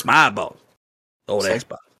 it hurts my eyeballs. Old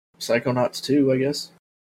Xbox. Psychonauts 2, I guess.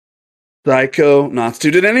 Psychonauts 2.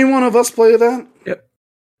 Did any one of us play that? Yep.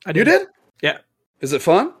 I You did? Yeah. Is it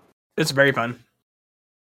fun? It's very fun.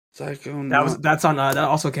 Psychonauts. That's on that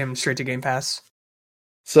also came straight to Game Pass.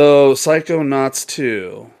 So Psychonauts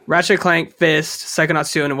 2. Ratchet Clank, Fist,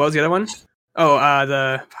 Psychonauts 2, and what was the other one? Oh,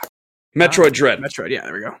 the Metroid Dread. Metroid. Yeah,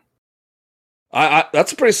 there we go. I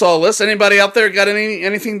that's a pretty solid list. Anybody out there got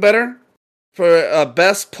anything better for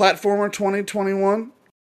best platformer 2021?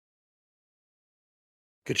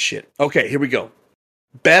 Good shit. Okay, here we go.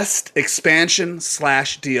 Best expansion /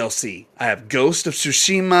 DLC. I have Ghost of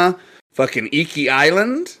Tsushima, fucking Iki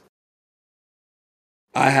Island.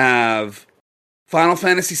 I have Final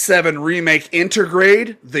Fantasy VII Remake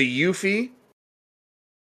Intergrade, the Yuffie.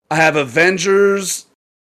 I have Avengers.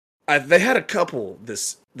 They had a couple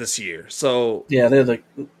this year, so Yeah, they're like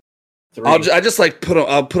 3. I just like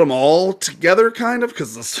I'll put them all together, kind of,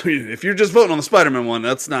 because if you're just voting on the Spider-Man one,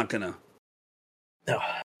 that's not gonna. No,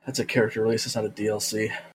 that's a character release. It's not a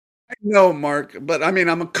DLC. I know, Mark, but I mean,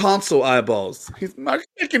 I'm a console eyeballs. He's Mark's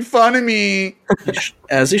making fun of me.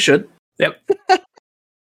 As he should. Yep.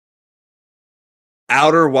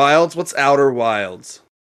 Outer Wilds. What's Outer Wilds?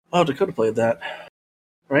 Oh, Dakota played that.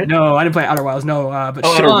 Right? No, I didn't play Outer Wilds. No, but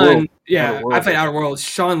Oh, Outer Sean. World. Yeah, Outer World. I played Outer Worlds.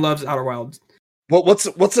 Sean loves Outer Wilds.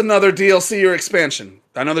 What's another DLC or expansion?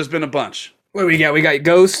 I know there's been a bunch. What do we got? We got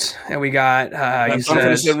Ghost, and we got Final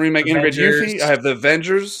Fantasy VII Remake Integrated Avengers. Yuffie. I have the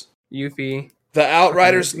Avengers, Yuffie. the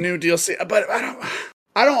Outriders new DLC, but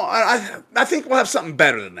I think we'll have something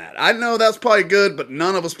better than that. I know that's probably good, but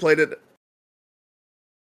none of us played it.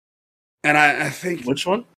 And I think Which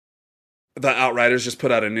one? the Outriders just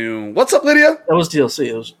put out a new. What's up, Lydia? That was DLC.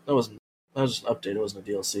 That was just an update. It wasn't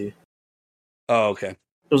a DLC. It Oh, okay.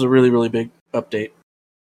 was a really, really big update.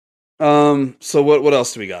 So what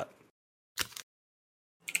else do we got?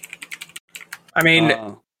 I mean,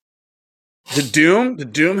 Did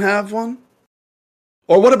Doom have one?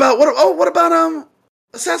 Or what about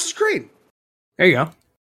Assassin's Creed? there you go.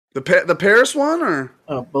 The Paris one, or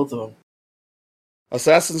Oh, both of them.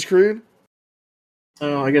 Assassin's Creed?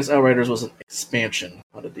 Oh, I guess Outriders was an expansion,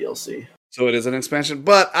 not a DLC. So it is an expansion.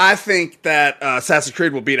 But I think that Assassin's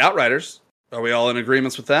Creed will beat Outriders. Are we all in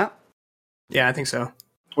agreement with that? Yeah, I think so.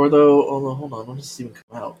 Although, hold on, when does this even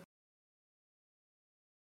come out?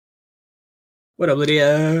 What up,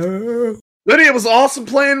 Lydia? Lydia, was awesome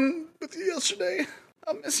playing with you yesterday.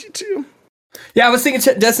 I miss you too. Yeah, I was thinking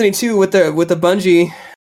Destiny 2 with the Bungie.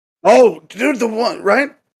 Oh, dude, the one, right?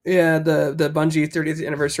 Yeah, the Bungie 30th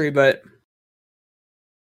anniversary, but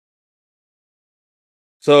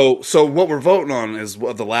So what we're voting on is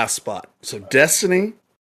the last spot. So Destiny,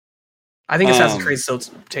 I think Assassin's Creed still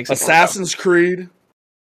takes it. Assassin's Creed.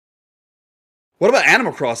 What about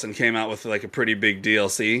Animal Crossing came out with like a pretty big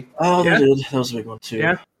DLC? Oh, Yeah. they did. That was a big one too.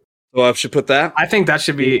 Yeah. So I should put that. I think that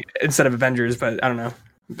should be instead of Avengers, but I don't know.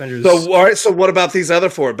 Avengers. So all right. So what about these other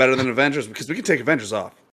four? Better than Avengers? Because we can take Avengers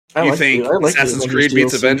off. You think Assassin's Creed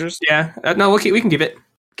beats Avengers? Yeah. No, we can keep it.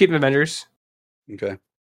 Keep Avengers. Okay.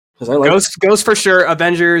 Because I like Ghost for sure.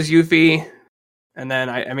 Avengers, Yuffie, and then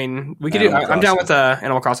I mean we could Animal do. I'm down with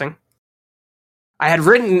Animal Crossing. I had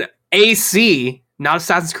written AC, not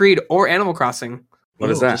Assassin's Creed or Animal Crossing.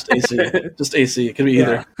 What is that? Just AC. Just AC. It could be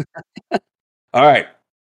either. All right.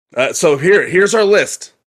 So here's our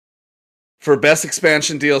list for best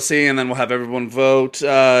expansion DLC, and then we'll have everyone vote.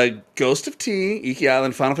 Ghost of T, Iki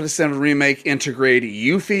Island, Final Fantasy VII Remake, Intergrade,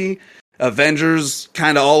 Yuffie, Avengers,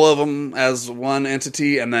 kind of all of them as one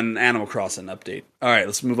entity, and then Animal Crossing update. All right,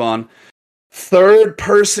 let's move on.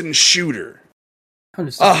 Third-person shooter.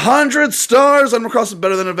 100 stars. Animal Crossing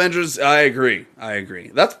better than Avengers. I agree.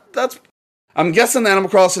 That's. I'm guessing Animal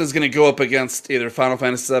Crossing is going to go up against either Final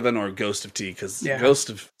Fantasy VII or Ghost of T, because Ghost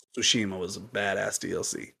of Tsushima was a badass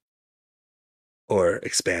DLC or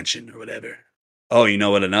expansion or whatever. Oh, you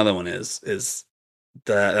know what another one is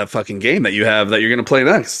that fucking game that you have that you're going to play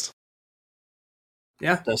next.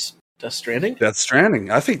 Yeah, Death Stranding. Death Stranding.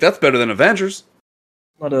 I think that's better than Avengers.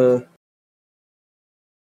 Not a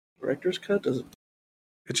director's cut. Does it?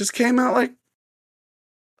 It just came out like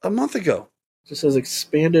a month ago. It just says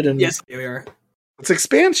expanded and yes, here we are. It's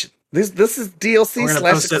expansion. This is DLC. We're gonna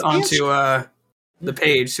post it expansion. onto the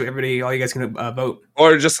page so everybody, all you guys can vote.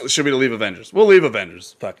 Or just should we leave Avengers? We'll leave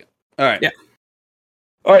Avengers. Fuck it. All right. Yeah.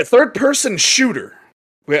 All right. Third person shooter.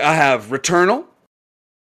 I have Returnal,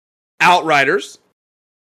 Outriders,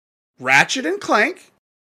 Ratchet and Clank,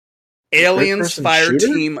 Aliens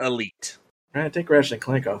Fireteam Elite. Right, take Ratchet and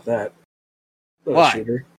Clank off that. Why?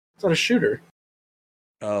 It's not a shooter.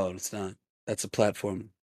 Oh, it's not. That's a platform.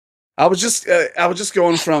 I was just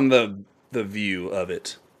going from the view of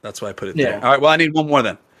it. That's why I put it there. All right. Well, I need one more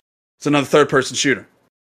then. It's another third person shooter.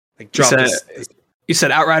 Like drop this. You said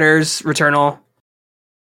Outriders, Returnal.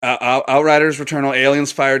 Outriders, Returnal,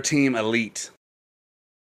 Aliens Fireteam Elite.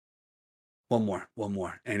 One more.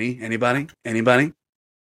 Anybody?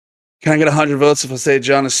 Can I get 100 votes if I say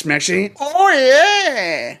John is Smacksy? Oh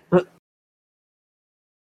yeah!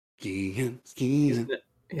 Skiing.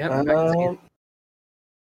 Yeah.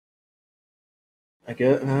 I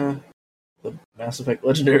get the Mass Effect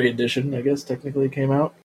Legendary Edition. I guess technically came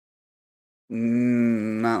out.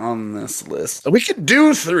 Not on this list. We could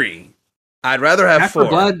do 3. I'd rather have Back 4. for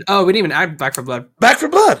Blood. Oh, we didn't even add Back for Blood. Back for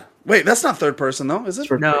Blood. Wait, that's not third person though, is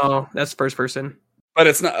it? No, that's first person. But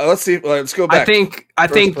it's not. Let's see. Let's go back. I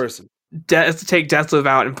think person. Take Deathloop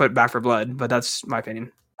out and put Back for Blood, but that's my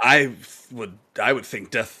opinion. I would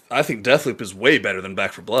think I think Deathloop is way better than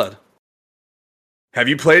Back for Blood. Have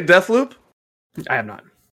you played Deathloop? I have not.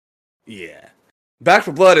 Yeah. Back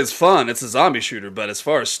for Blood is fun. It's a zombie shooter, but as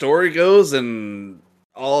far as story goes and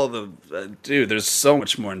all the dude, there's so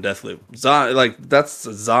much more in Deathloop. That's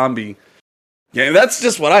a zombie. Yeah, that's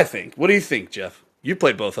just what I think. What do you think, Jeff? You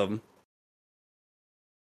played both of them.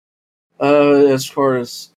 As far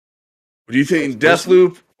as What do you think,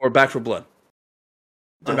 Deathloop or Back for Blood?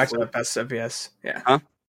 Back to the best FPS. Yeah. Huh?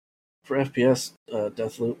 For FPS,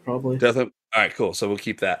 Deathloop probably. Deathloop. All right, cool. So we'll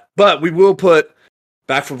keep that. But we will put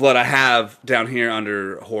Back for Blood. I have down here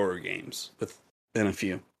under horror games within a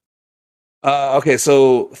few. Okay,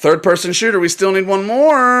 so third person shooter. We still need one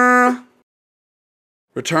more.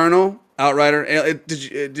 Returnal, Outrider.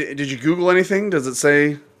 Did you Google anything? Does it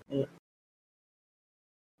say?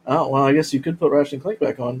 Oh well, I guess you could put Ratchet and Clank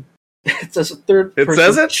back on. It says a third person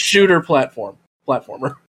says it? shooter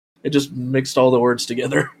platformer. It just mixed all the words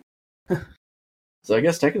together. So I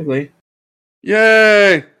guess technically,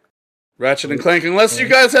 yay! Ratchet and Clank. Unless you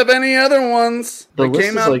guys have any other ones that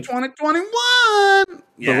came out in 2021.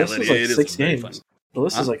 The list is like 6 games. The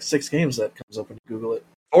list is like 6 games that comes up when you Google it.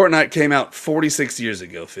 Fortnite came out 46 years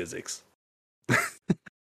ago. Physics.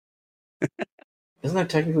 Isn't that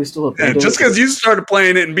technically still a Yeah, beta? just because you started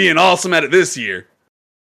playing it and being awesome at it this year.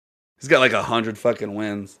 He's got like 100 fucking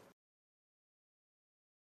wins.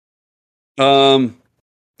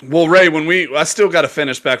 Well, Ray, I still got to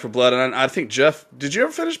finish Back for Blood, and I think Jeff, did you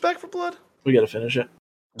ever finish Back for Blood? We got to finish it.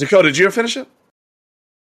 Dakota, did you ever finish it?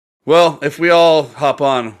 Well, if we all hop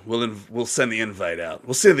on, we'll send the invite out.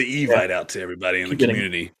 We'll send the evite out to everybody in the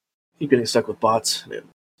community. Keep getting stuck with bots.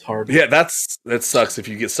 It's hard. Yeah, that sucks if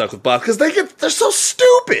you get stuck with bots because they're so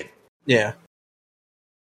stupid. Yeah.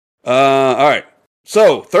 All right.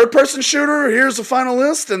 So, third-person shooter, here's the final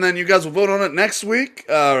list, and then you guys will vote on it next week.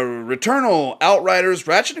 Returnal, Outriders,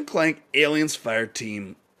 Ratchet & Clank, Aliens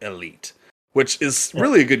Fireteam Elite, which is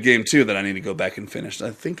really a good game, too, that I need to go back and finish.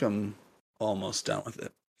 I think I'm almost done with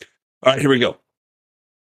it. All right, here we go.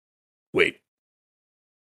 Wait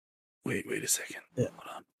a second. Yeah. Hold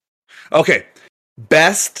on. Okay.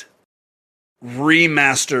 Best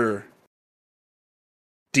Remaster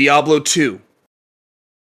Diablo 2.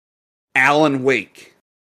 Alan Wake,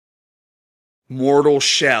 Mortal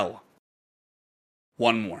Shell,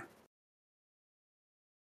 one more.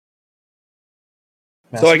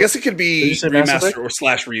 So I guess it could be remaster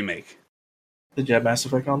or / remake. Did you have Mass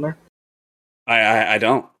Effect on there? I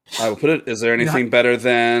don't. I will put it. Is there anything better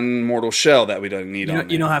than Mortal Shell that we don't need on there?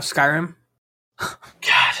 You don't have Skyrim?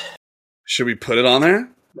 God. Should we put it on there?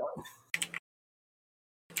 No.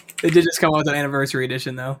 It did just come out with an anniversary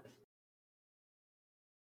edition, though.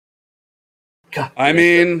 God, I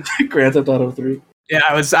mean, Grand Theft Auto 3. Yeah,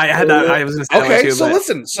 I was gonna say okay. too, so but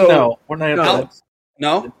listen. So no, we're not.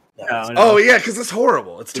 No. No. Oh yeah, because it's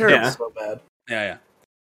horrible. It's terrible. Yeah. It's so bad. Yeah.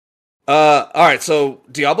 All right. So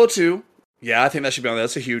Diablo 2. Yeah, I think that should be on there.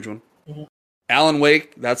 That's a huge one. Mm-hmm. Alan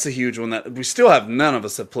Wake. That's a huge one that we still have. None of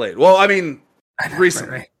us have played. Well, I mean,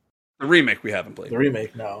 recently. Right. The remake we haven't played. The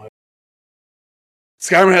remake, no.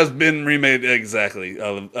 Skyrim has been remade exactly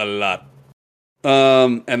a lot.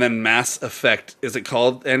 And then Mass Effect. Is it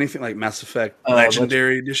called anything like Mass Effect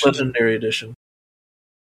Legendary Edition? Legendary Edition.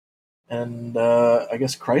 And I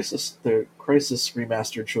guess Crysis. The Crysis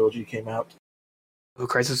remastered trilogy came out. Oh,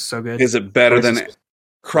 Crysis is so good. Is it better than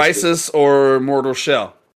Crysis or Mortal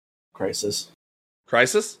Shell? Crysis.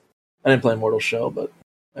 Crysis? I didn't play Mortal Shell, but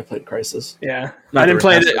I played Crysis. Yeah, Not I didn't the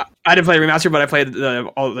play remaster. I didn't play remaster, but I played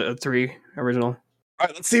all the 3 original. All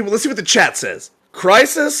right, let's see what the chat says.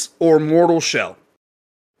 Crysis or Mortal Shell?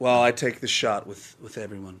 Well, I take the shot with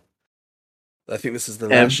everyone. I think this is the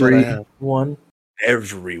last shot I have.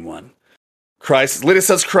 Everyone. Crysis. Lydia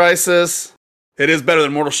says Crysis. It is better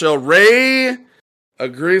than Mortal Shell. Ray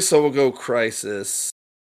agrees, so we'll go Crysis.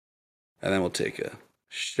 And then we'll take a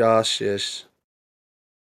shot-shish.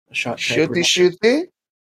 A shot. Shooty.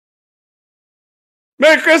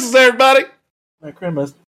 Merry Christmas, everybody! Merry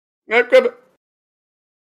Christmas. Merry Christmas.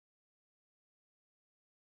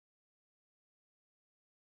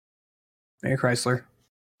 Mary Chrysler.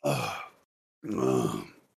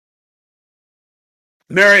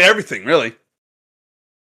 Merry everything, really.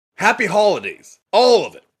 Happy holidays. All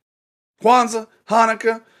of it. Kwanzaa,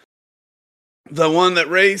 Hanukkah, the one that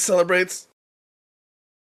Ray celebrates.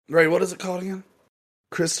 Ray, what is it called again?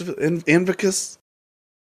 Christopher Invicus?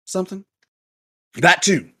 Something? That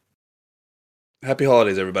too. Happy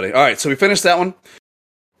holidays, everybody. All right, so we finished that one.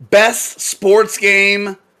 Best sports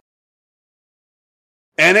game.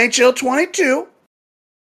 NHL 22.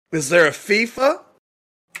 Is there a FIFA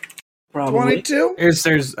Probably. 22? I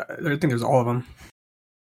think there's all of them.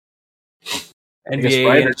 NBA,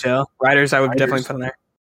 Riders. NHL, Riders. I would Riders. definitely put in there.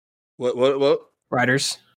 What?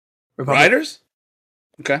 Riders. Republic. Riders?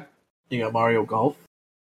 Okay. You got Mario Golf.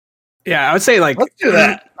 Yeah, I would say Let's do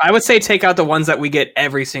that. I would say take out the ones that we get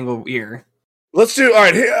every single year. Let's do. All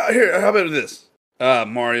right. Here. How about this?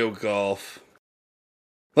 Mario Golf.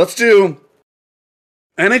 Let's do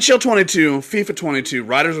NHL 22, FIFA 22,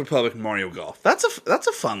 Riders Republic, Mario Golf. That's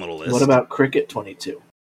a fun little list. What about Cricket 22?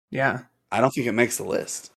 Yeah. I don't think it makes the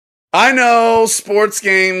list. I know sports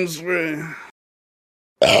games,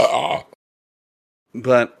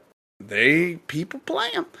 but people play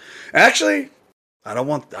them. Actually, I don't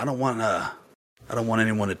want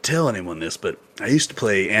anyone to tell anyone this, but I used to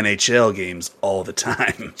play NHL games all the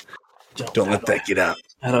time. Don't let that get out.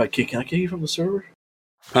 How do I kick? Can I kick you from the server?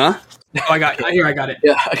 Huh? Oh, I got it.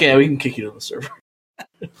 Yeah. Okay, we can kick you to the server.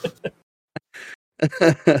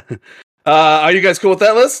 Are you guys cool with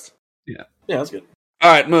that list? Yeah, that's good.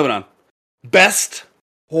 All right, moving on. Best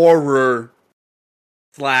horror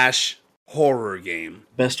 / horror game.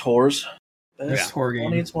 Best whores. Best horror game.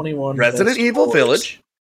 2021. Resident best Evil whores. Village.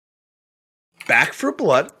 Back for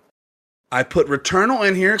Blood. I put Returnal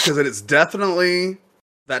in here because it is definitely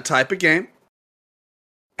that type of game.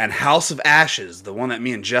 and House of Ashes, the one that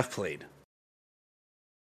me and Jeff played.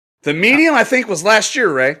 The Medium, I think, was last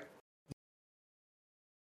year, Ray.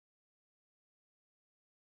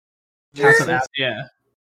 House of Ashes, yeah.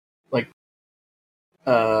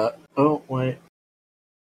 Oh wait.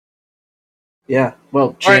 Yeah.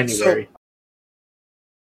 Well, All right, January.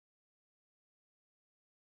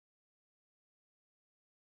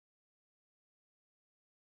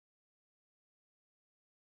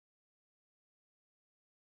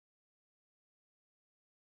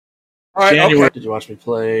 All right, January. okay. Did you watch me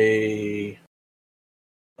play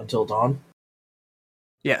Until Dawn?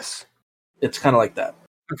 Yes. It's kind of like that.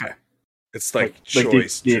 Okay. It's like the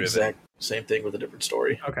choice driven. exact same thing with a different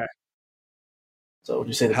story. Okay. So would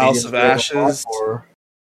you say the House Medium's of better Ashes. or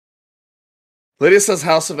Lydia says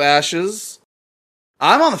House of Ashes.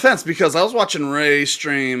 I'm on the fence because I was watching Ray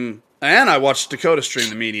stream and I watched Dakota stream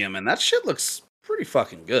The Medium, and that shit looks pretty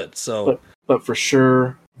fucking good. So but for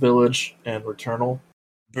sure, Village and Returnal.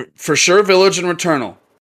 for sure, Village and Returnal.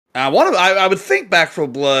 I would think Back 4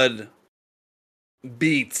 Blood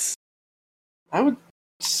beats. I would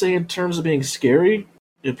say in terms of being scary,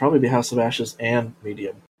 it'd probably be House of Ashes and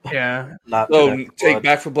Medium. Yeah. Not So Back 4 take Blood.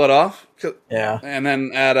 Back 4 Blood off, Yeah. and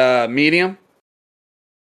then add Medium.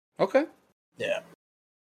 Okay. Yeah.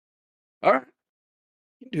 All right.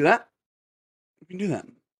 You can do that. You can do that.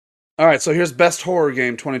 All right, so here's Best Horror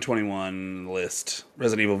Game 2021 list.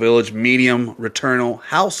 Resident Evil Village, Medium, Returnal,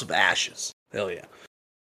 House of Ashes. Hell yeah.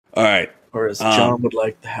 All right. Or as John would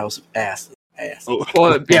like, the House of Ashes.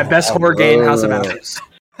 Well, yeah, best horror game, House of Ashes.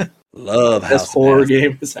 Love House Best of horror Ashes.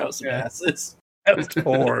 game is House of Yeah. Ashes. Best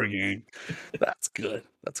horror game. That's good.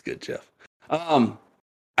 That's good, Jeff.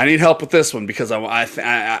 I need help with this one because I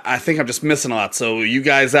think I'm just missing a lot. So you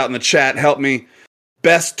guys out in the chat, help me.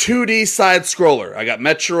 Best 2D side scroller. I got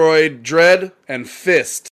Metroid Dread and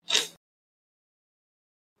Fist.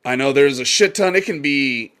 I know there's a shit ton. It can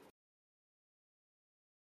be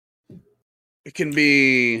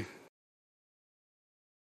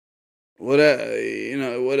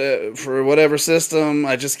for whatever system.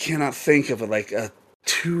 I just cannot think of like a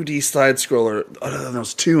 2D side scroller other than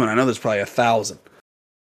those two, and I know there's probably 1,000.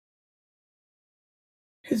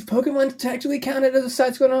 Is Pokemon technically counted as a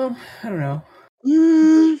side scroller? I don't know.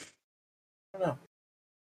 I don't know.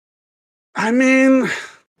 I mean,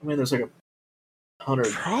 there's like 100.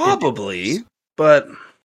 probably, but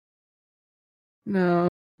No,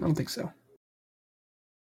 I don't think so.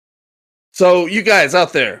 so you guys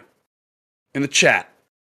out there in the chat,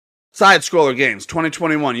 side scroller games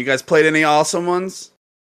 2021. You guys played any awesome ones?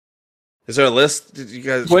 Is there a list? Did you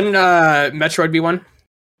guys? Wouldn't Metroid be one?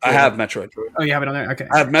 I have Metroid. Oh, you have it on there? Okay.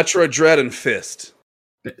 I have Metroid Dread and Fist,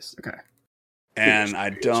 Okay. and I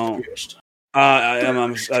don't. I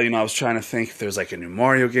was trying to think if there's like a new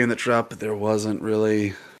Mario game that dropped, but there wasn't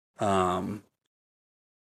really. Or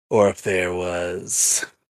if there was.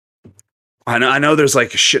 I know there's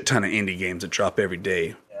like a shit ton of indie games that drop every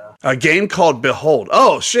day. Yeah. A game called Behold.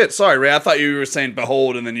 Oh shit! Sorry, Ray. I thought you were saying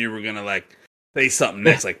Behold, and then you were gonna like say something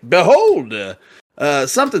next, like Behold,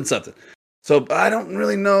 something. So I don't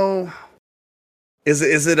really know. Is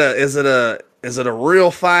it a real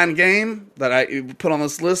fine game that I put on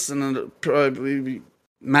this list and then probably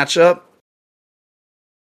match up?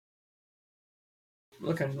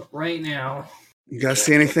 Looking right now. You guys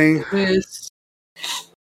see anything?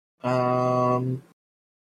 Oh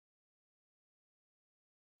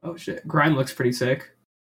shit, Grime looks pretty sick.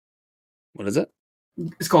 What is it?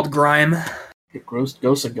 It's called Grime.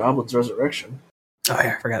 Ghosts and Goblins Resurrection. Oh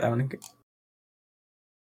yeah, I forgot that one.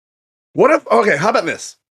 What if? Okay, how about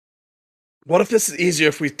this? What if this is easier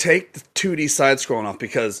if we take the 2D side scrolling off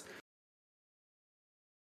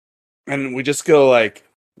and we just go like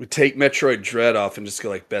we take Metroid Dread off and just go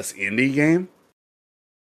like best indie game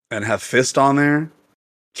and have Fist on there,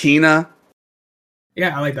 Kena.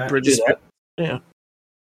 Yeah, I like that. Bridges. Yeah.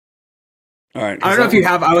 All right. I don't know if you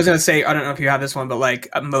have. I was gonna say I don't know if you have this one, but like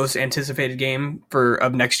a most anticipated game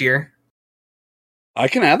of next year. I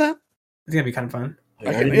can add that. It's gonna be kind of fun. I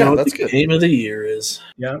already know what the game of the year is.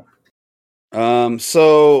 Yeah.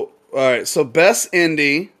 So all right. So best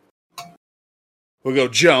indie. We'll go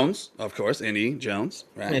Jones, of course. Indie Jones.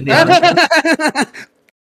 Right.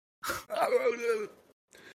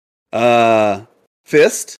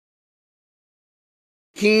 Fist.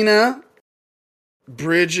 Kena.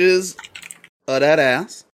 Bridges. That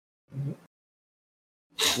ass.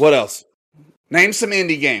 What else? Name some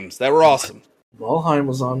indie games that were awesome. Valheim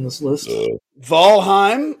was on this list.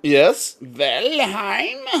 Valheim, yes.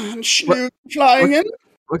 Valheim. Snoop flying in.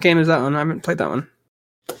 What game is that one? I haven't played that one.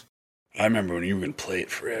 I remember when you were going to play it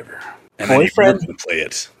forever. And Boyfriend. then you were going to play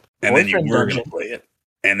it. And then you were going to play it.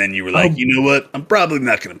 And then you were like, you know what? I'm probably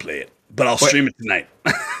not going to play it, but I'll stream it tonight.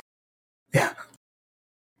 Yeah.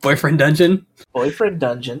 Boyfriend Dungeon? Boyfriend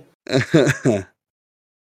Dungeon. I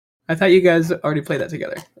thought you guys already played that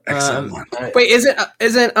together. Excellent one. Wait, isn't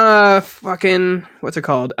fucking what's it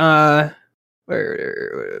called? Where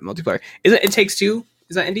multiplayer? Isn't It Takes Two?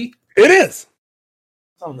 Is that indie? It is.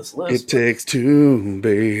 It's on this list. It takes two,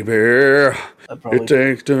 baby. It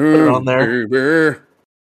takes two, put it on there. baby.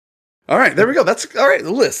 All right, there we go. That's all right.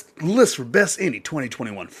 The list for best indie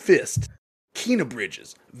 2021: Fist, Kena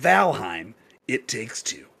Bridges, Valheim, It Takes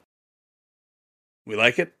Two. We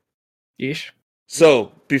like it. Yeesh.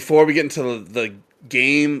 So before we get into the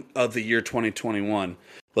game of the year 2021,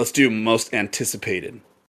 let's do most anticipated.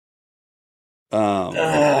 Most.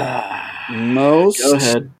 Go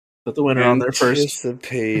ahead. Put the winner on there first.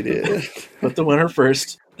 Anticipated. Put the winner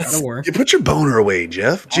first. God of War. You put your boner away,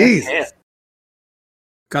 Jeff. Jesus.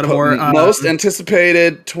 God of War. Most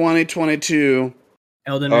anticipated 2022.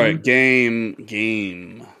 Elden All Ring. right,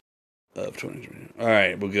 game of 2022. All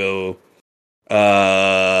right, we'll go.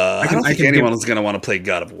 I don't think anyone's going to want to play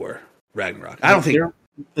God of War Ragnarok. I don't think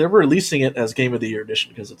they're releasing it as Game of the Year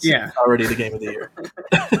edition because it's already the Game of the Year.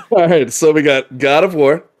 All right, so we got God of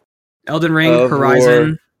War, Elden Ring,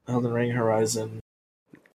 Horizon. Elden Ring, Horizon.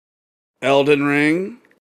 Elden Ring.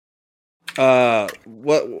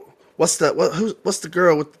 What's the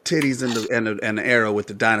girl with the titties and the arrow with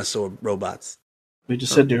the dinosaur robots? We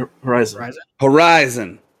just said Horizon.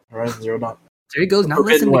 Horizon Zero Dawn. There he goes. Now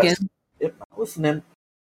listen again. Yep, not listening.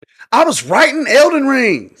 I was writing Elden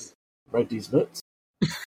Rings. Write these notes.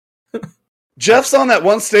 Jeff's on that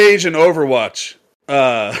one stage in Overwatch.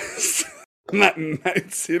 Not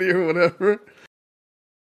Night City or whatever.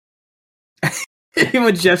 Even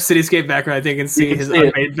with Jeff's Cityscape background, I think you can see his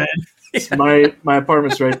unmade bed. My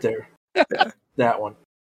apartment's right there. That one.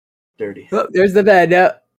 Dirty. Oh, there's the bed.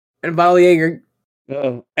 Yeah. And a bottle of Jaeger.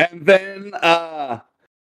 And then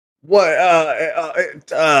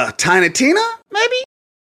Tiny Tina, maybe?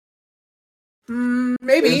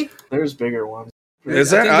 Maybe. There's bigger ones.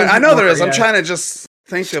 Is there? I know there is. I'm trying to just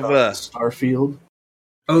think of Starfield.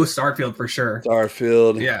 Oh, Starfield for sure.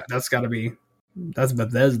 Starfield. Yeah, that's got to be. That's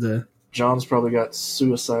Bethesda. John's probably got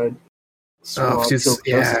Suicide Oh,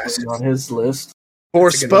 on his list.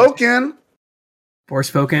 Forspoken.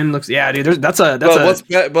 Forspoken looks. Yeah, dude.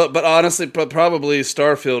 But honestly, probably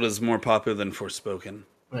Starfield is more popular than Forspoken.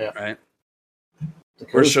 Yeah. Right.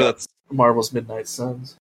 We're sure that's Marvel's Midnight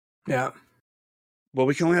Suns. Yeah. Well,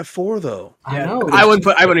 we can only have 4 though. Yeah. I wouldn't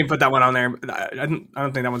even put that one on there. I don't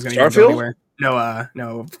think that one's going to go anywhere.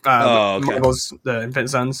 No. Okay. Marvel's The Infinite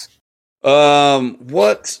Sons.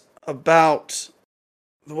 What about?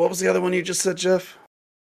 What was the other one you just said, Jeff?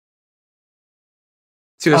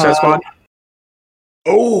 Suicide Squad.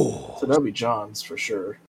 Oh, so that'll be John's for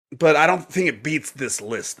sure. But I don't think it beats this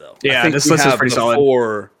list, though. Yeah, this list is pretty solid.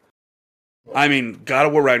 4. I mean, God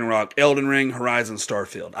of War Ragnarok, Elden Ring, Horizon,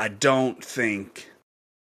 Starfield. I don't think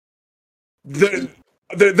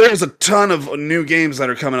there's a ton of new games that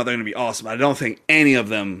are coming out. They're going to be awesome. I don't think any of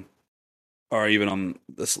them are even on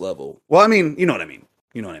this level. Well, I mean, you know what I mean.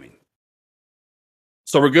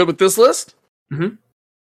 So we're good with this list? Mm-hmm.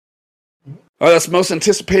 All right, that's the most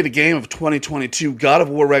anticipated game of 2022. God of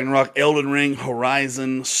War Ragnarok, Elden Ring,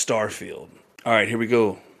 Horizon, Starfield. All right, here we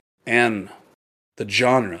go. And the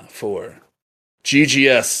genre for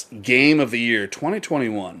GGS Game of the Year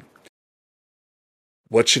 2021.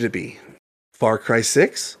 What should it be? Far Cry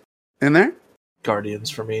 6 in there? Guardians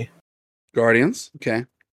for me. Guardians, okay.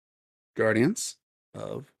 Guardians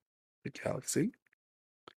of the Galaxy.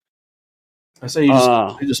 I say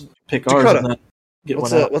you just pick ours and then get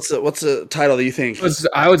one out. What's the title that you think?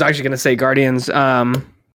 I was actually going to say Guardians. I'm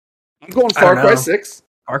going Far Cry 6.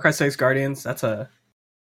 Far Cry 6 Guardians. That's a.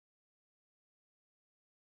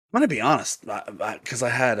 I'm going to be honest, because I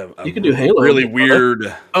had a you can do Halo. Really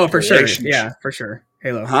weird. Oh, for sure. Yeah, for sure.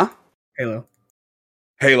 Halo. Huh?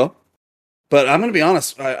 Halo. But I'm going to be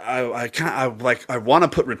honest. I want to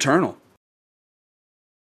put Returnal.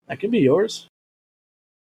 That could be yours.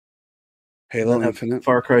 Halo Infinite.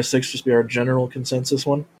 Far Cry 6 just be our general consensus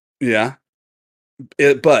one. Yeah.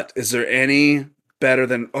 But is there any better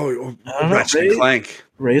than Ratchet and Clank?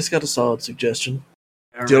 Ray's got a solid suggestion.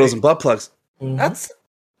 Dildos and butt plugs. Mm-hmm. That's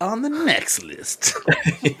on the next list.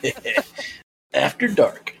 After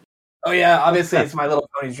Dark. Oh yeah, obviously it's My Little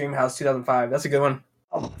Pony's Dream House 2005. That's a good one.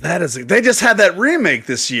 Oh, they just had that remake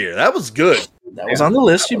this year. That was good. That was on the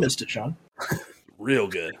list. You missed it, Sean. Real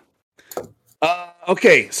good.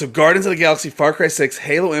 Okay, so Guardians of the Galaxy, Far Cry 6,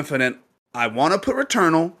 Halo Infinite. I want to put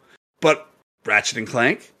Returnal, but Ratchet and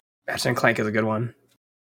Clank. Ratchet and Clank is a good one.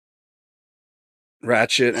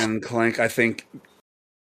 Ratchet and Clank, I think,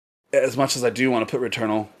 as much as I do want to put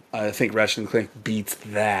Returnal, I think Ratchet and Clank beats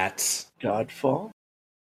that. Godfall.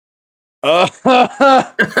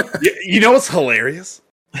 You know what's hilarious?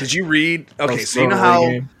 Did you read? Okay, so you know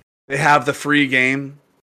how they have the free game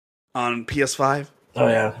on PS5? Oh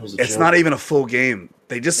yeah, it was a It's joke. not even a full game.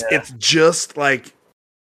 It's just like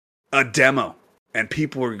a demo, and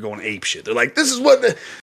people are going ape shit. They're like, "This is what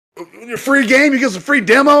your free game. You get a free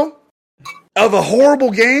demo of a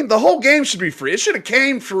horrible game. The whole game should be free. It should have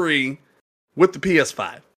came free with the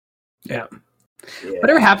PS5." Yeah.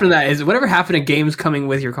 Whatever happened to that is whatever happened to games coming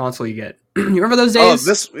with your console you get. You remember those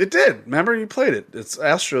days? It did. Remember you played it. It's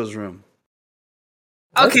Astro's Room.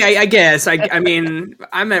 Okay, I guess. I mean,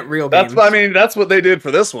 I meant real games. That's what they did for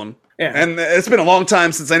this one. Yeah. And it's been a long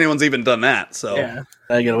time since anyone's even done that. So Yeah.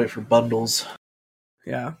 I gotta wait for bundles.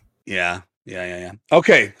 Yeah. Yeah.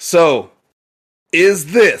 Okay, so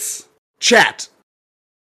is this chat,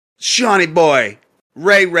 Shawnee Boy,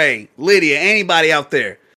 Ray, Lydia, anybody out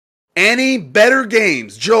there, any better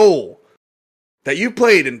games, Joel, that you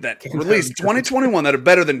played and that released 2021 that are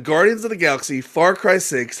better than Guardians of the Galaxy, Far Cry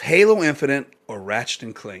 6, Halo Infinite, or Ratchet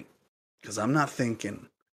and Clank? Because I'm not thinking.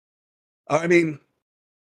 I mean,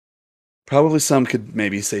 probably some could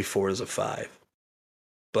maybe say Forza 5,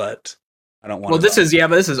 but I don't want. Well, this is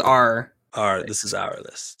our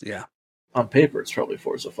list. Yeah. On paper, it's probably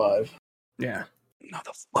Forza 5. Yeah. No,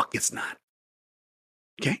 the fuck it's not.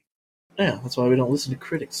 Okay. Yeah, that's why we don't listen to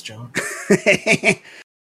critics, John.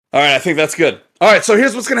 All right, I think that's good. All right, so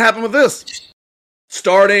here's what's going to happen with this.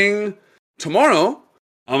 Starting tomorrow,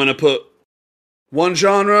 I'm going to put one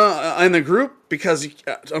genre in the group because,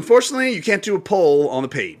 unfortunately, you can't do a poll on the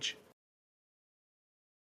page.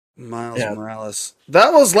 Miles Morales.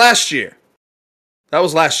 That was last year. That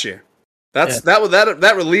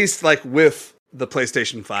released like with the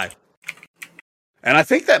PlayStation 5. And I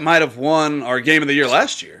think that might have won our Game of the Year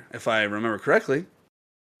last year, if I remember correctly.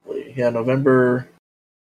 Yeah, November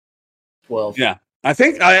 12th. Yeah. I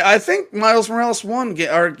think Miles Morales won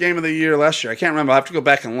our Game of the Year last year. I can't remember. I have to go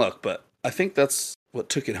back and look, but I think that's what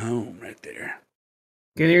took it home right there.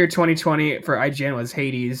 Game of the Year 2020 for IGN was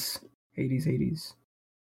Hades. Hades.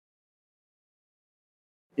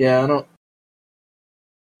 Yeah, I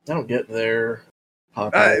don't get their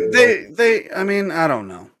popular. I mean, I don't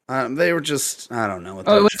know. They were just, I don't know. It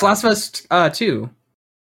was Last of Us 2,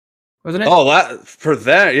 wasn't it? Oh, for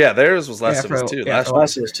that, yeah, theirs was Last of Us 2. Last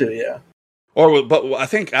of Us 2, yeah. But I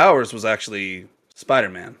think ours was actually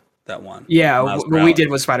Spider-Man, that one. Yeah, what we did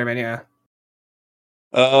was Spider-Man, yeah.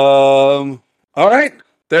 All right,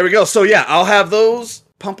 there we go. So yeah, I'll have those,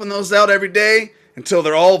 pumping those out every day until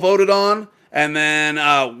they're all voted on. And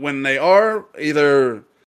then when they are either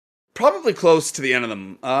probably close to the end of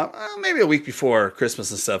them, maybe a week before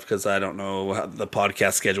Christmas and stuff, because I don't know how the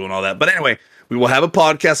podcast schedule and all that. But anyway, we will have a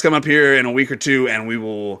podcast come up here in a week or two, and we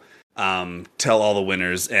will tell all the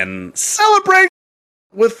winners and celebrate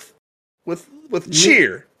with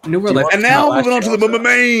cheer. New World. And now moving on to the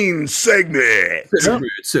main segment.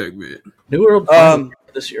 Segment. New World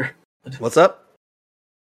this year. What's up?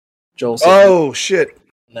 Joel said, oh shit!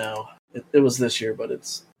 No, it was this year, but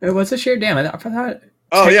it's. It was this year. Damn, I thought.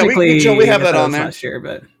 Oh yeah, we have that on there. Last year,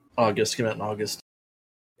 but August came out in August.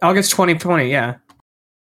 August 2020, yeah.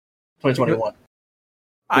 2021.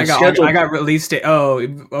 I got release date. Oh,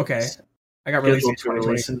 okay. I got released in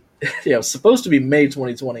 2020. Yeah, it was supposed to be May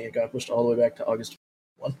 2020. It got pushed all the way back to August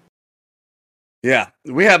 2021. Yeah,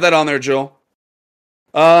 we have that on there, Joel.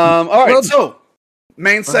 All right, so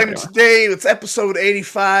main segment today, it's episode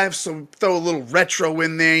 85, so throw a little retro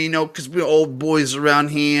in there, because we're old boys around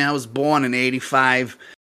here. I was born in 85.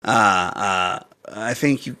 I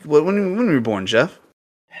think when were you born, Jeff?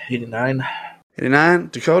 89. 89?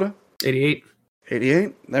 Dakota? 88.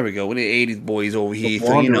 88? There we go. We're the 80s boys over here.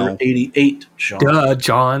 So 88, Sean. Duh,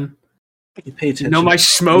 John. You pay attention. You know my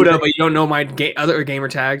Schmoda, but you don't know my other gamer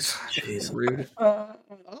tags. Jeez. Rude. Oh,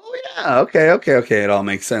 yeah. Okay. It all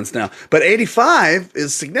makes sense now. But 85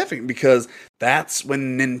 is significant because that's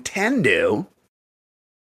when Nintendo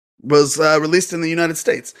was released in the United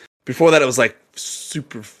States. Before that, it was like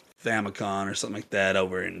Super Famicom or something like that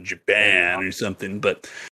over in Japan or something. But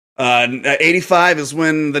 85 is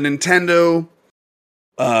when the Nintendo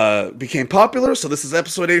became popular. So this is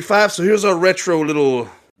episode 85. So here's our retro little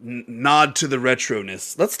nod to the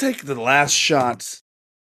retroness. Let's take the last shot,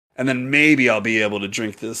 and then maybe I'll be able to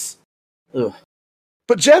drink this. Ugh.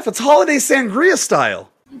 But Jeff, it's holiday sangria style.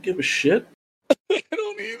 I don't give a shit. I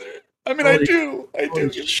don't either. I mean, I do.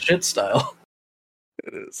 Shit style.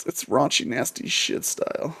 It is. It's raunchy, nasty shit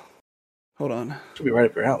style. Hold on. Should be right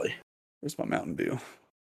up your alley. Where's my Mountain Dew?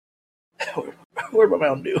 Where's my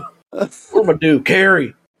Mountain Dew? Where's my Dew?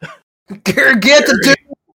 Carrie. Get the dude.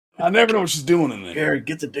 I never know what she's doing in there. Carrie,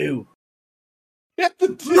 get the Dew. Get the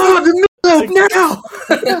dude. No.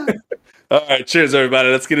 All right, cheers, everybody.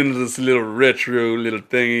 Let's get into this little retro little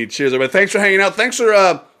thingy. Cheers, everybody. Thanks for hanging out. Thanks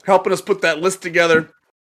for helping us put that list together.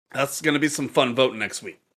 That's going to be some fun voting next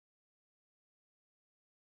week.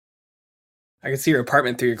 I can see your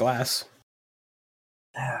apartment through your glass.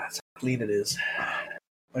 That's how clean it is.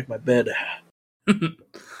 Like my bed.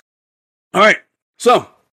 All right, so,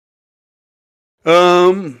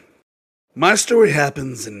 my story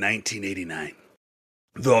happens in 1989.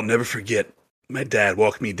 Though I'll never forget, my dad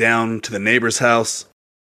walked me down to the neighbor's house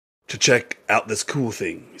to check out this cool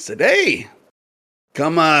thing. He said, "Hey,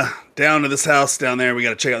 come down to this house down there. We got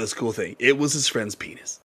to check out this cool thing." It was his friend's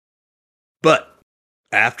penis. But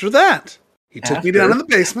after that, he took me down in the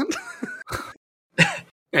basement.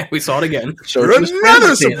 We saw it again. For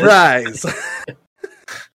another surprise.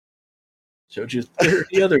 Showed you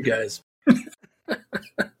 30 other guys.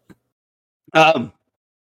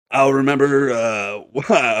 I'll remember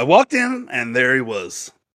I walked in and there he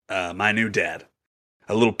was, my new dad,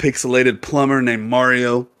 a little pixelated plumber named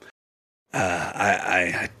Mario.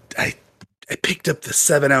 I picked up the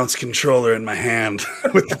 7-ounce controller in my hand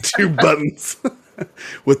with the 2 buttons,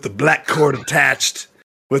 with the black cord attached,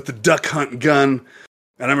 with the duck hunt gun.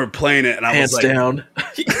 And I remember playing it, and I was like, down.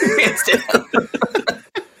 Hands down.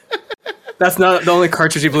 That's not the only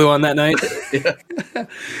cartridge you blew on that night. Yeah.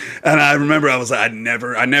 And I remember I was like, I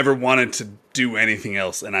never wanted to do anything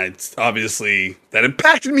else. And obviously that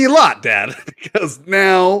impacted me a lot, Dad, because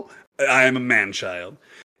now I am a man child.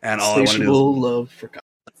 And all I want to do Insatiable love for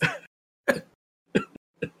God.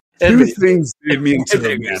 2 things made me into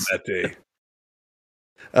a man that day.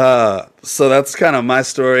 So that's kind of my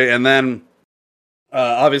story. And then,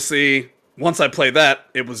 obviously, once I played that,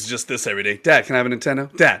 it was just this every day. Dad, can I have a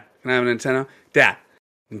Nintendo? Dad, can I have a Nintendo? Dad,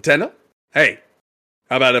 Nintendo? Hey,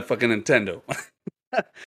 how about a fucking Nintendo?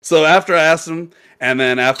 So after I asked him, and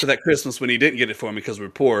then after that Christmas when he didn't get it for me because we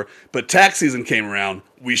were poor, but tax season came around,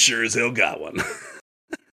 we sure as hell got one.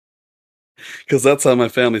 Because that's how my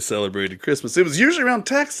family celebrated Christmas. It was usually around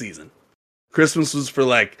tax season. Christmas was for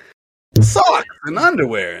like socks and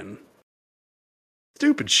underwear and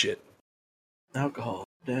stupid shit. Alcohol,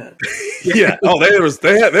 Dad. Yeah. Oh, they always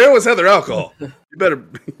had their alcohol. You better.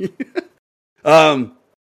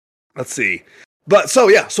 Let's see. But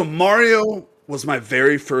so Mario was my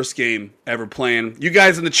very first game ever playing. You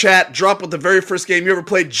guys in the chat, drop what the very first game you ever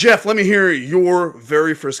played. Jeff, let me hear your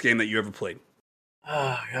very first game that you ever played.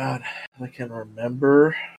 Oh, God. I can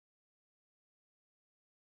remember.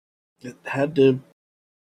 It had to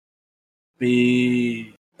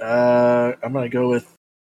be... I'm going to go with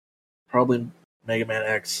probably Mega Man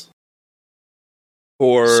X.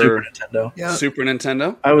 For Super Nintendo. Yeah. Super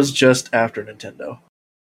Nintendo? I was just after Nintendo.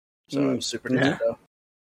 So it was Super Yeah. Nintendo.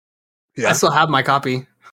 Yeah. I still have my copy.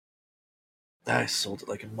 I sold it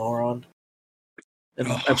like a moron. And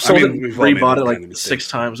Oh, I've sold it, we've all made rebought that it kind of like mistake. 6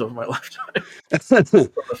 times over my lifetime. From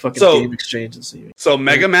the fucking So- Game Exchange and see. So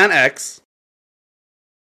Mega Man X,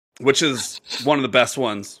 which is one of the best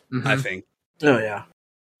ones, I Mhm. think. Oh yeah,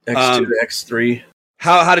 X2 to X3.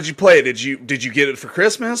 How did you play it? Did you get it for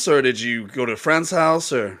Christmas or did you go to a friend's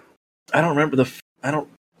house or? I don't remember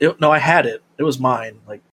no, I had it. It was mine,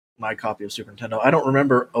 like my copy of Super Nintendo. I don't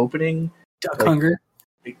remember opening. Duck Like- hunger.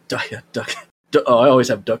 Duck. Oh, I always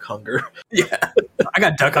have duck hunger. Yeah. I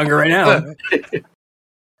got duck hunger right now.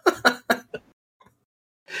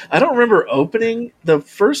 I don't remember opening. The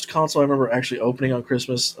first console I remember actually opening on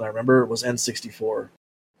Christmas, and I remember, was N64.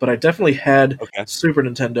 But I definitely had Okay. Super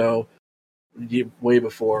Nintendo way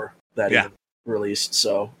before that Yeah. even released,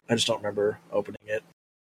 so I just don't remember opening it.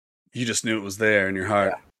 You just knew it was there in your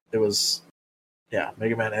heart. It was,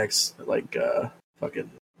 Mega Man X, like fucking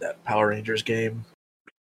that Power Rangers game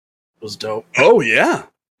was dope. Oh yeah,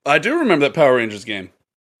 I do remember that Power Rangers game.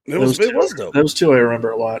 It was dope. Those two I remember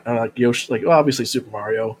a lot. I like Yoshi, like obviously Super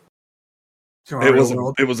Mario.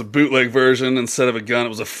 It was a bootleg version. Instead of a gun, it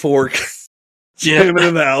was a fork. Yeah. Jamming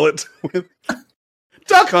in the outlet with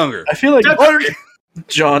Duck Hunger. I feel like Duck Hunger.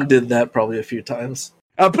 John did that probably a few times.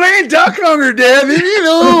 I'm playing Duck Hunger, Dad. Leave me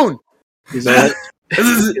alone. He's like,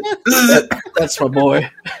 that's my boy.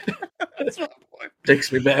 That's my point.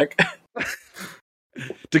 Takes me back.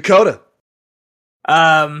 Dakota,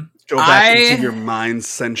 Um, go back I- into your mind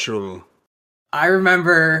central. I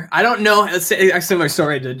remember. I don't know. It's a similar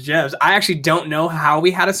story to Jeff's. I actually don't know how we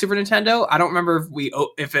had a Super Nintendo. I don't remember if we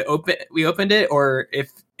opened it or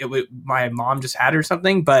if my mom just had it or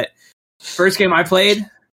something. But first game I played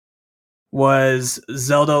was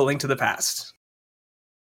Zelda: Link to the Past.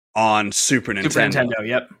 on Super Nintendo. Super Nintendo,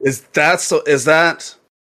 yep. Is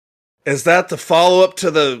that the follow up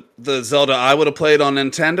to the Zelda I would have played on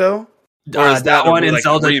Nintendo? Or is that one in like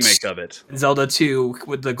Zelda a remake of it? Zelda 2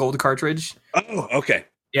 with the gold cartridge. Oh, okay.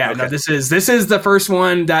 Yeah, Okay. no, this is the first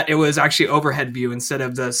one that it was actually overhead view instead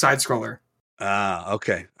of the side scroller. Ah,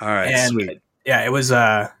 okay. All right, And sweet. yeah, it was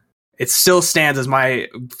it still stands as my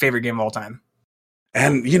favorite game of all time.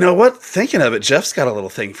 And you know what? Thinking of it, Jeff's got a little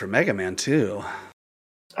thing for Mega Man too.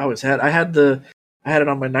 I had it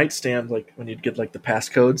on my nightstand, like when you'd get like the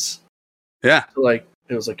passcodes. Yeah. So, like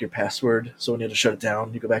it was like your password. So when you had to shut it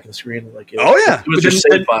down, you go back in the screen. And, like it Oh was your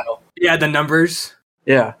save file. Yeah, the numbers.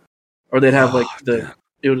 Yeah, or they'd have like damn.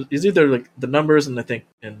 it was either like the numbers, and I think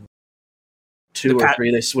in 2 or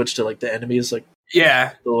 3 they switched to like the enemies, like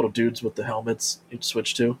Yeah. the little dudes with the helmets. You'd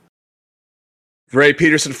switch to. Ray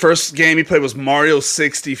Peterson, first game he played was Mario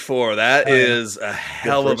 64. That is a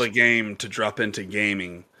hell of a first. game to drop into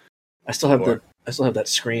gaming. I still have Or- that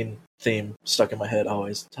screen theme stuck in my head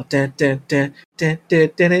always. When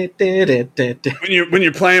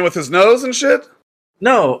you're playing with his nose and shit.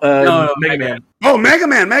 No, No, Mega Mega Man. Oh, Mega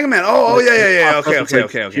Man. Oh, yeah. Pops up, it's like,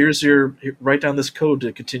 Okay. Here's write down this code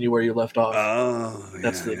to continue where you left off. Oh,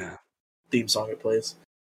 That's the- yeah. Theme song it plays.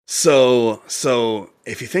 So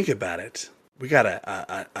if you think about it, we got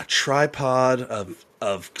a tripod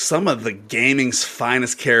of some of the gaming's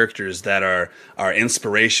finest characters that are our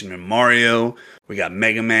inspiration. In Mario, we got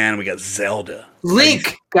Mega Man, we got Zelda.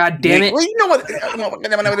 Link. God damn it. Well, you know what?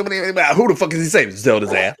 Who the fuck is he saying?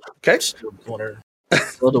 Zelda's ass. Okay. Still wonder,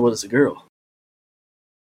 Zelda was a girl.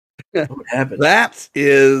 What would happen? That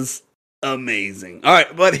is amazing. All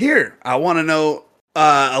right, but here I want to know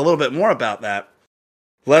a little bit more about that.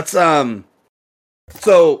 Let's So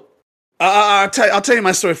I'll tell you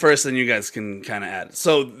my story first, then you guys can kind of add.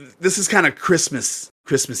 So this is kind of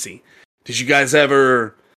Christmassy. Did you guys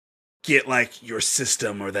ever get like your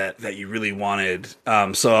system or that you really wanted?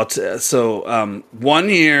 So 1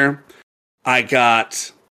 year I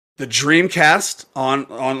got the Dreamcast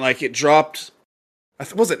on like it dropped.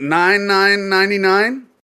 Was it $99.99?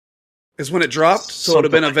 Is when it dropped, so it would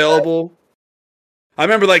have been Something like available. I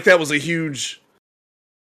remember like that was a huge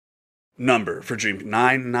number for Dream.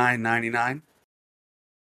 $99.99.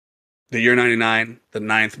 The year 99, the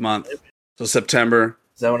 9th month, so September.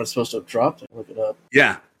 Is that when it's supposed to have dropped? Look it up.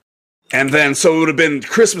 Yeah, and then so it would have been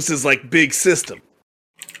Christmas's like big system.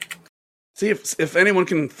 See if anyone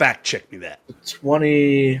can fact check me that.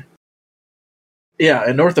 20. Yeah,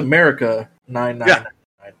 in North America, $9.99. Yeah.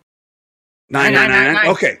 $9.99.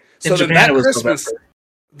 Okay, so In then Japan, that it was Christmas, November.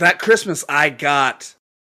 that Christmas, I got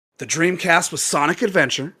the Dreamcast with Sonic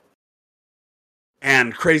Adventure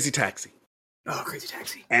and Crazy Taxi. Oh, Crazy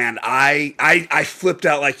Taxi. And I flipped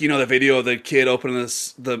out, like, you know, the video of the kid opening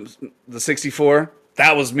the 64.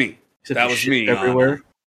 That was me. Except That you was shit me. everywhere.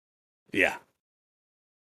 Yeah.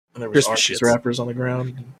 And there was Christmas Arby's shits. wrappers on the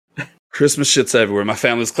ground. Christmas shits everywhere. My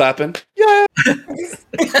family's clapping. Yeah.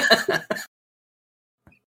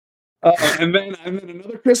 And then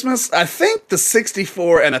another Christmas, I think the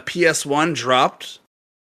 64 and a PS1 dropped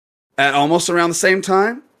at almost around the same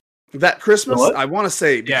time. That Christmas, What? I want to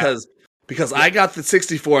say because I got the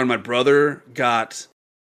 64 and my brother got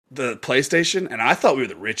the PlayStation, and I thought we were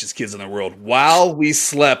the richest kids in the world while we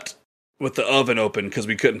slept with the oven open because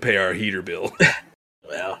we couldn't pay our heater bill.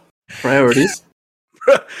 Well, priorities.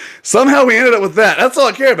 Somehow we ended up with that. That's all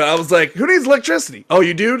I care about. I was like, who needs electricity? Oh,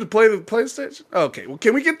 you do to play the PlayStation? Okay, well,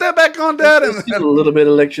 can we get that back on, Dad? A little bit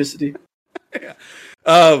of electricity.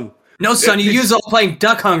 No, son, you use all playing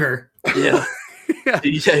Duck Hunger. Yeah. Yeah.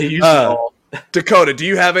 Yeah, you use it all. Dakota, do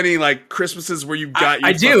you have any like Christmases where you got? I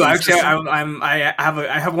your do fucking actually. system? I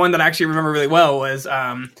have one that I actually remember really well. Was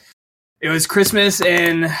it was Christmas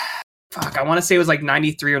in I want to say it was like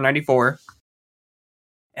 93 or 94,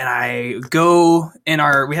 and I go in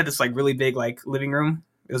we had this like really big like living room.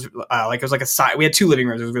 It was like a side. We had 2 living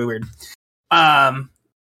rooms. It was really weird.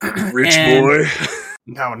 Rich and- boy.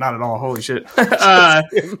 No, not at all. Holy shit. 2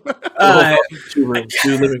 rooms,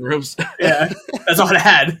 2 living rooms. Yeah, that's all it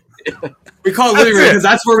had. We call it living room That's it. because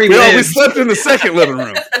that's where we We lived. slept in the second living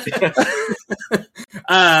room.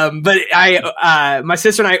 But my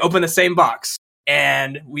sister and I opened the same box,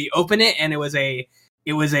 and we opened it, and it was a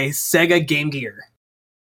Sega Game Gear.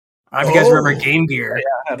 I don't know if you guys remember Game Gear.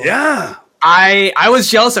 Yeah. I was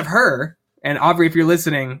jealous of her, and Aubrey, if you're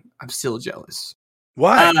listening, I'm still jealous.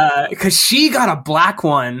 Why? Because she got a black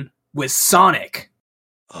one with Sonic.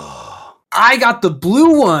 Oh, I got the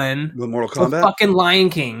blue one the Mortal with Kombat. fucking Lion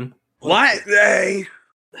King. Why? Hey.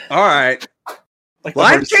 All right. Like the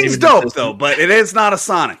Lion hardest game King's in dope existence. though, but it is not a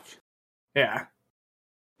Sonic. Yeah.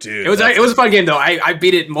 Dude, It was a fun game though. I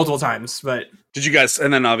beat it multiple times, but did you guys?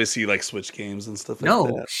 And then obviously you like switch games and stuff. no,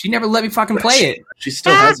 like that. she never let me fucking play it. She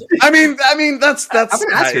still has it. I mean, that's I'm gonna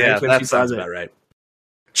ask her yeah, when that she sounds saws it. about right.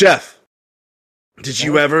 Jeff, did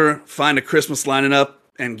you ever find a Christmas lining up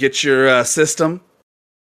and get your system?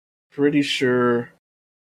 Pretty sure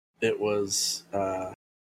it was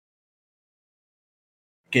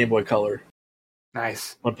Game Boy Color.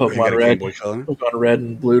 Nice. When Oh, you got Pokemon a Red, Game Boy Color? Pokemon Red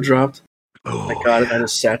and Blue dropped. Oh, I got it. And I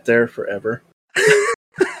just sat there forever.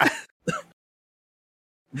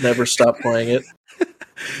 Never stopped playing it.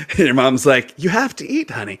 Your mom's like, "You have to eat,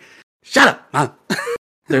 honey." Shut up, Mom.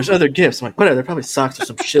 There's other gifts. I'm like, whatever. They're probably socks or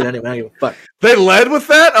some shit anyway. I don't give a fuck. They led with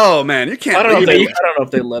that? Oh man, you can't. I don't know leave it.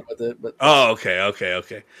 if they led with it, but Oh,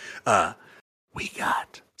 okay. We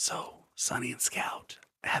got Sonny and Scout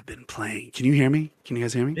have been playing. Can you hear me? Can you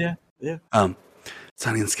guys hear me? Yeah.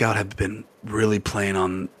 Sonny and Scout have been really playing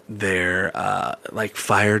on their like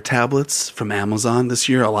Fire tablets from Amazon this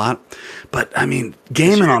year a lot. But I mean,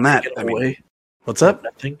 gaming on that. I mean, away. what's up? I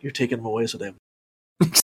think you're taking them away, so they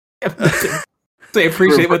They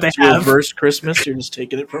appreciate what they have. Reverse Christmas. You're just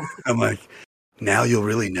taking it from. I'm like, now you'll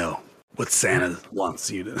really know what Santa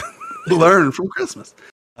wants you to learn from Christmas.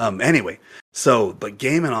 Anyway, so but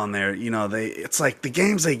gaming on there, it's like the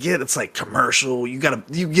games they get, it's like commercial. You get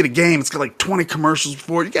a game, it's got like 20 commercials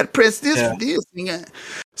before. You got to press this for this.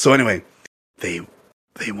 So anyway, they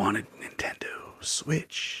wanted Nintendo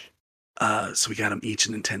Switch, so we got them each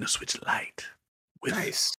a Nintendo Switch Lite.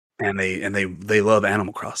 Nice. And they love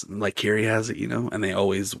Animal Crossing, like Carrie has it, and they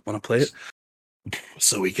always want to play it.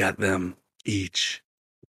 So we got them each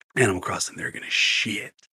Animal Crossing. They're gonna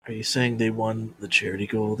shit. Are you saying they won the charity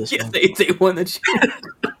goal this month? They won the charity.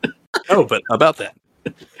 Oh, but about that.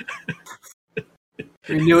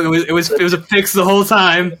 We knew it was a fix the whole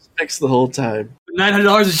time. Fixed the whole time.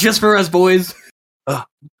 $900 is just for us, boys. Oh,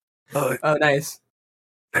 Nice.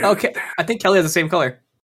 Okay, I think Kelly has the same color.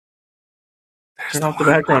 Turn off the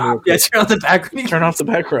background real Yeah, quick. turn off the background. Turn off the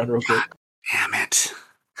background real quick. Damn it.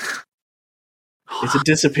 It's a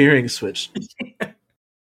disappearing switch.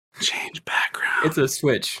 Change background. It's a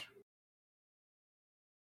Switch.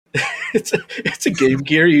 It's a Game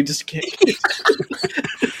Gear. You just can't.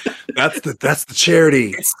 That's the charity.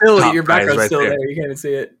 It's still Top your prize background's right still there. there. You can't even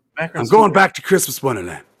see it. I'm going back to Christmas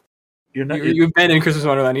Wonderland. You're not. You've been in Christmas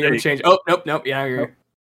Wonderland. You never changed. Oh, nope. Yeah, you're.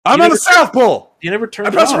 I'm You on never- the South Pole. You never turned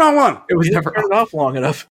I it pressed off. the wrong one. It was You never. never turned it off long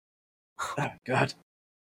enough. Oh, God.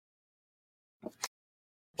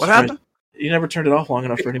 What happened? You never turned it off long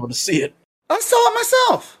enough for anyone to see it. I saw it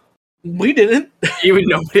myself. We didn't. Even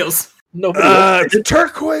nobody else. Nobody else It's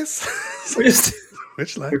turquoise. We just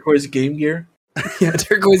Which line? Turquoise Game Gear. yeah,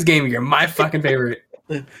 Turquoise Game Gear, my fucking favorite.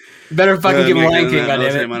 Better fucking give him Lion King,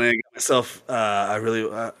 goddammit. I got myself. I really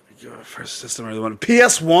first system I really wanted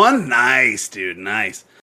PS1. Nice, dude. Nice.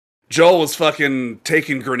 Joel was fucking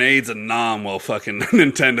taking grenades and Nom while fucking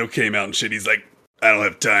Nintendo came out and shit. He's like, I don't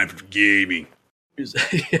have time for gaming.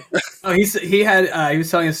 Oh, he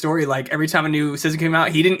was telling a story like every time a new system came out,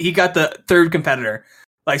 he got the third competitor,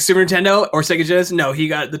 like Super Nintendo or Sega Genesis. No, he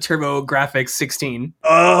got the Turbo Graphics 16.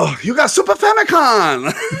 Oh, you got Super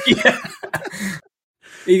Famicom. Yeah,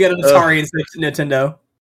 he got an Atari instead of Nintendo.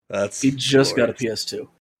 He just got a PS2.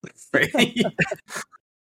 Right?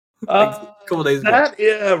 A couple days ago.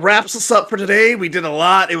 That wraps us up for today. We did a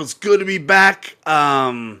lot. It was good to be back.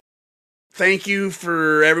 Thank you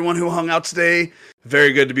for everyone who hung out today.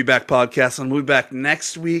 Very good to be back podcasting. We'll be back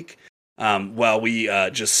next week while we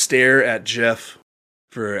just stare at Jeff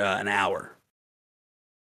for an hour.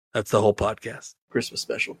 That's the whole podcast. Christmas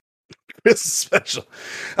special. Christmas special.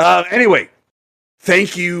 Anyway,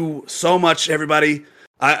 thank you so much, everybody.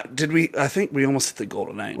 I think we almost hit the goal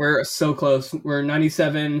tonight. We're so close. We're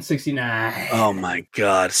 97.69. Oh my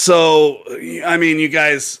God. So, I mean, you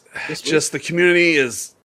guys, just the community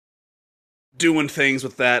is doing things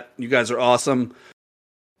with that. You guys are awesome.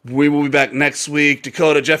 We will be back next week.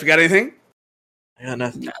 Dakota, Jeff, you got anything? I got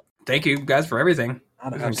nothing. Thank you guys for everything.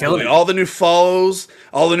 Absolutely. Killing it. All the new follows,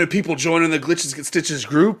 all the new people joining the Glitches Get Stitches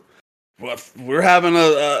group. We're having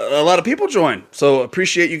a lot of people join. So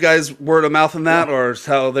appreciate you guys word of mouth in that, or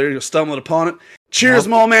how they're stumbling upon it. Cheers,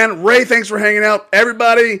 Mole Man. Ray, thanks for hanging out.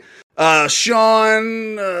 Everybody,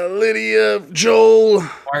 Sean, Lydia, Joel,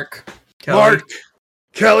 Mark,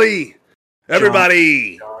 Kelly,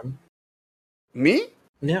 everybody. John. Me?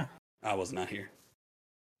 Yeah. I was not here.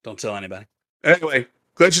 Don't tell anybody. Anyway,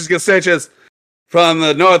 Glitches Get Stitches from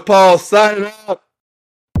the North Pole signing out.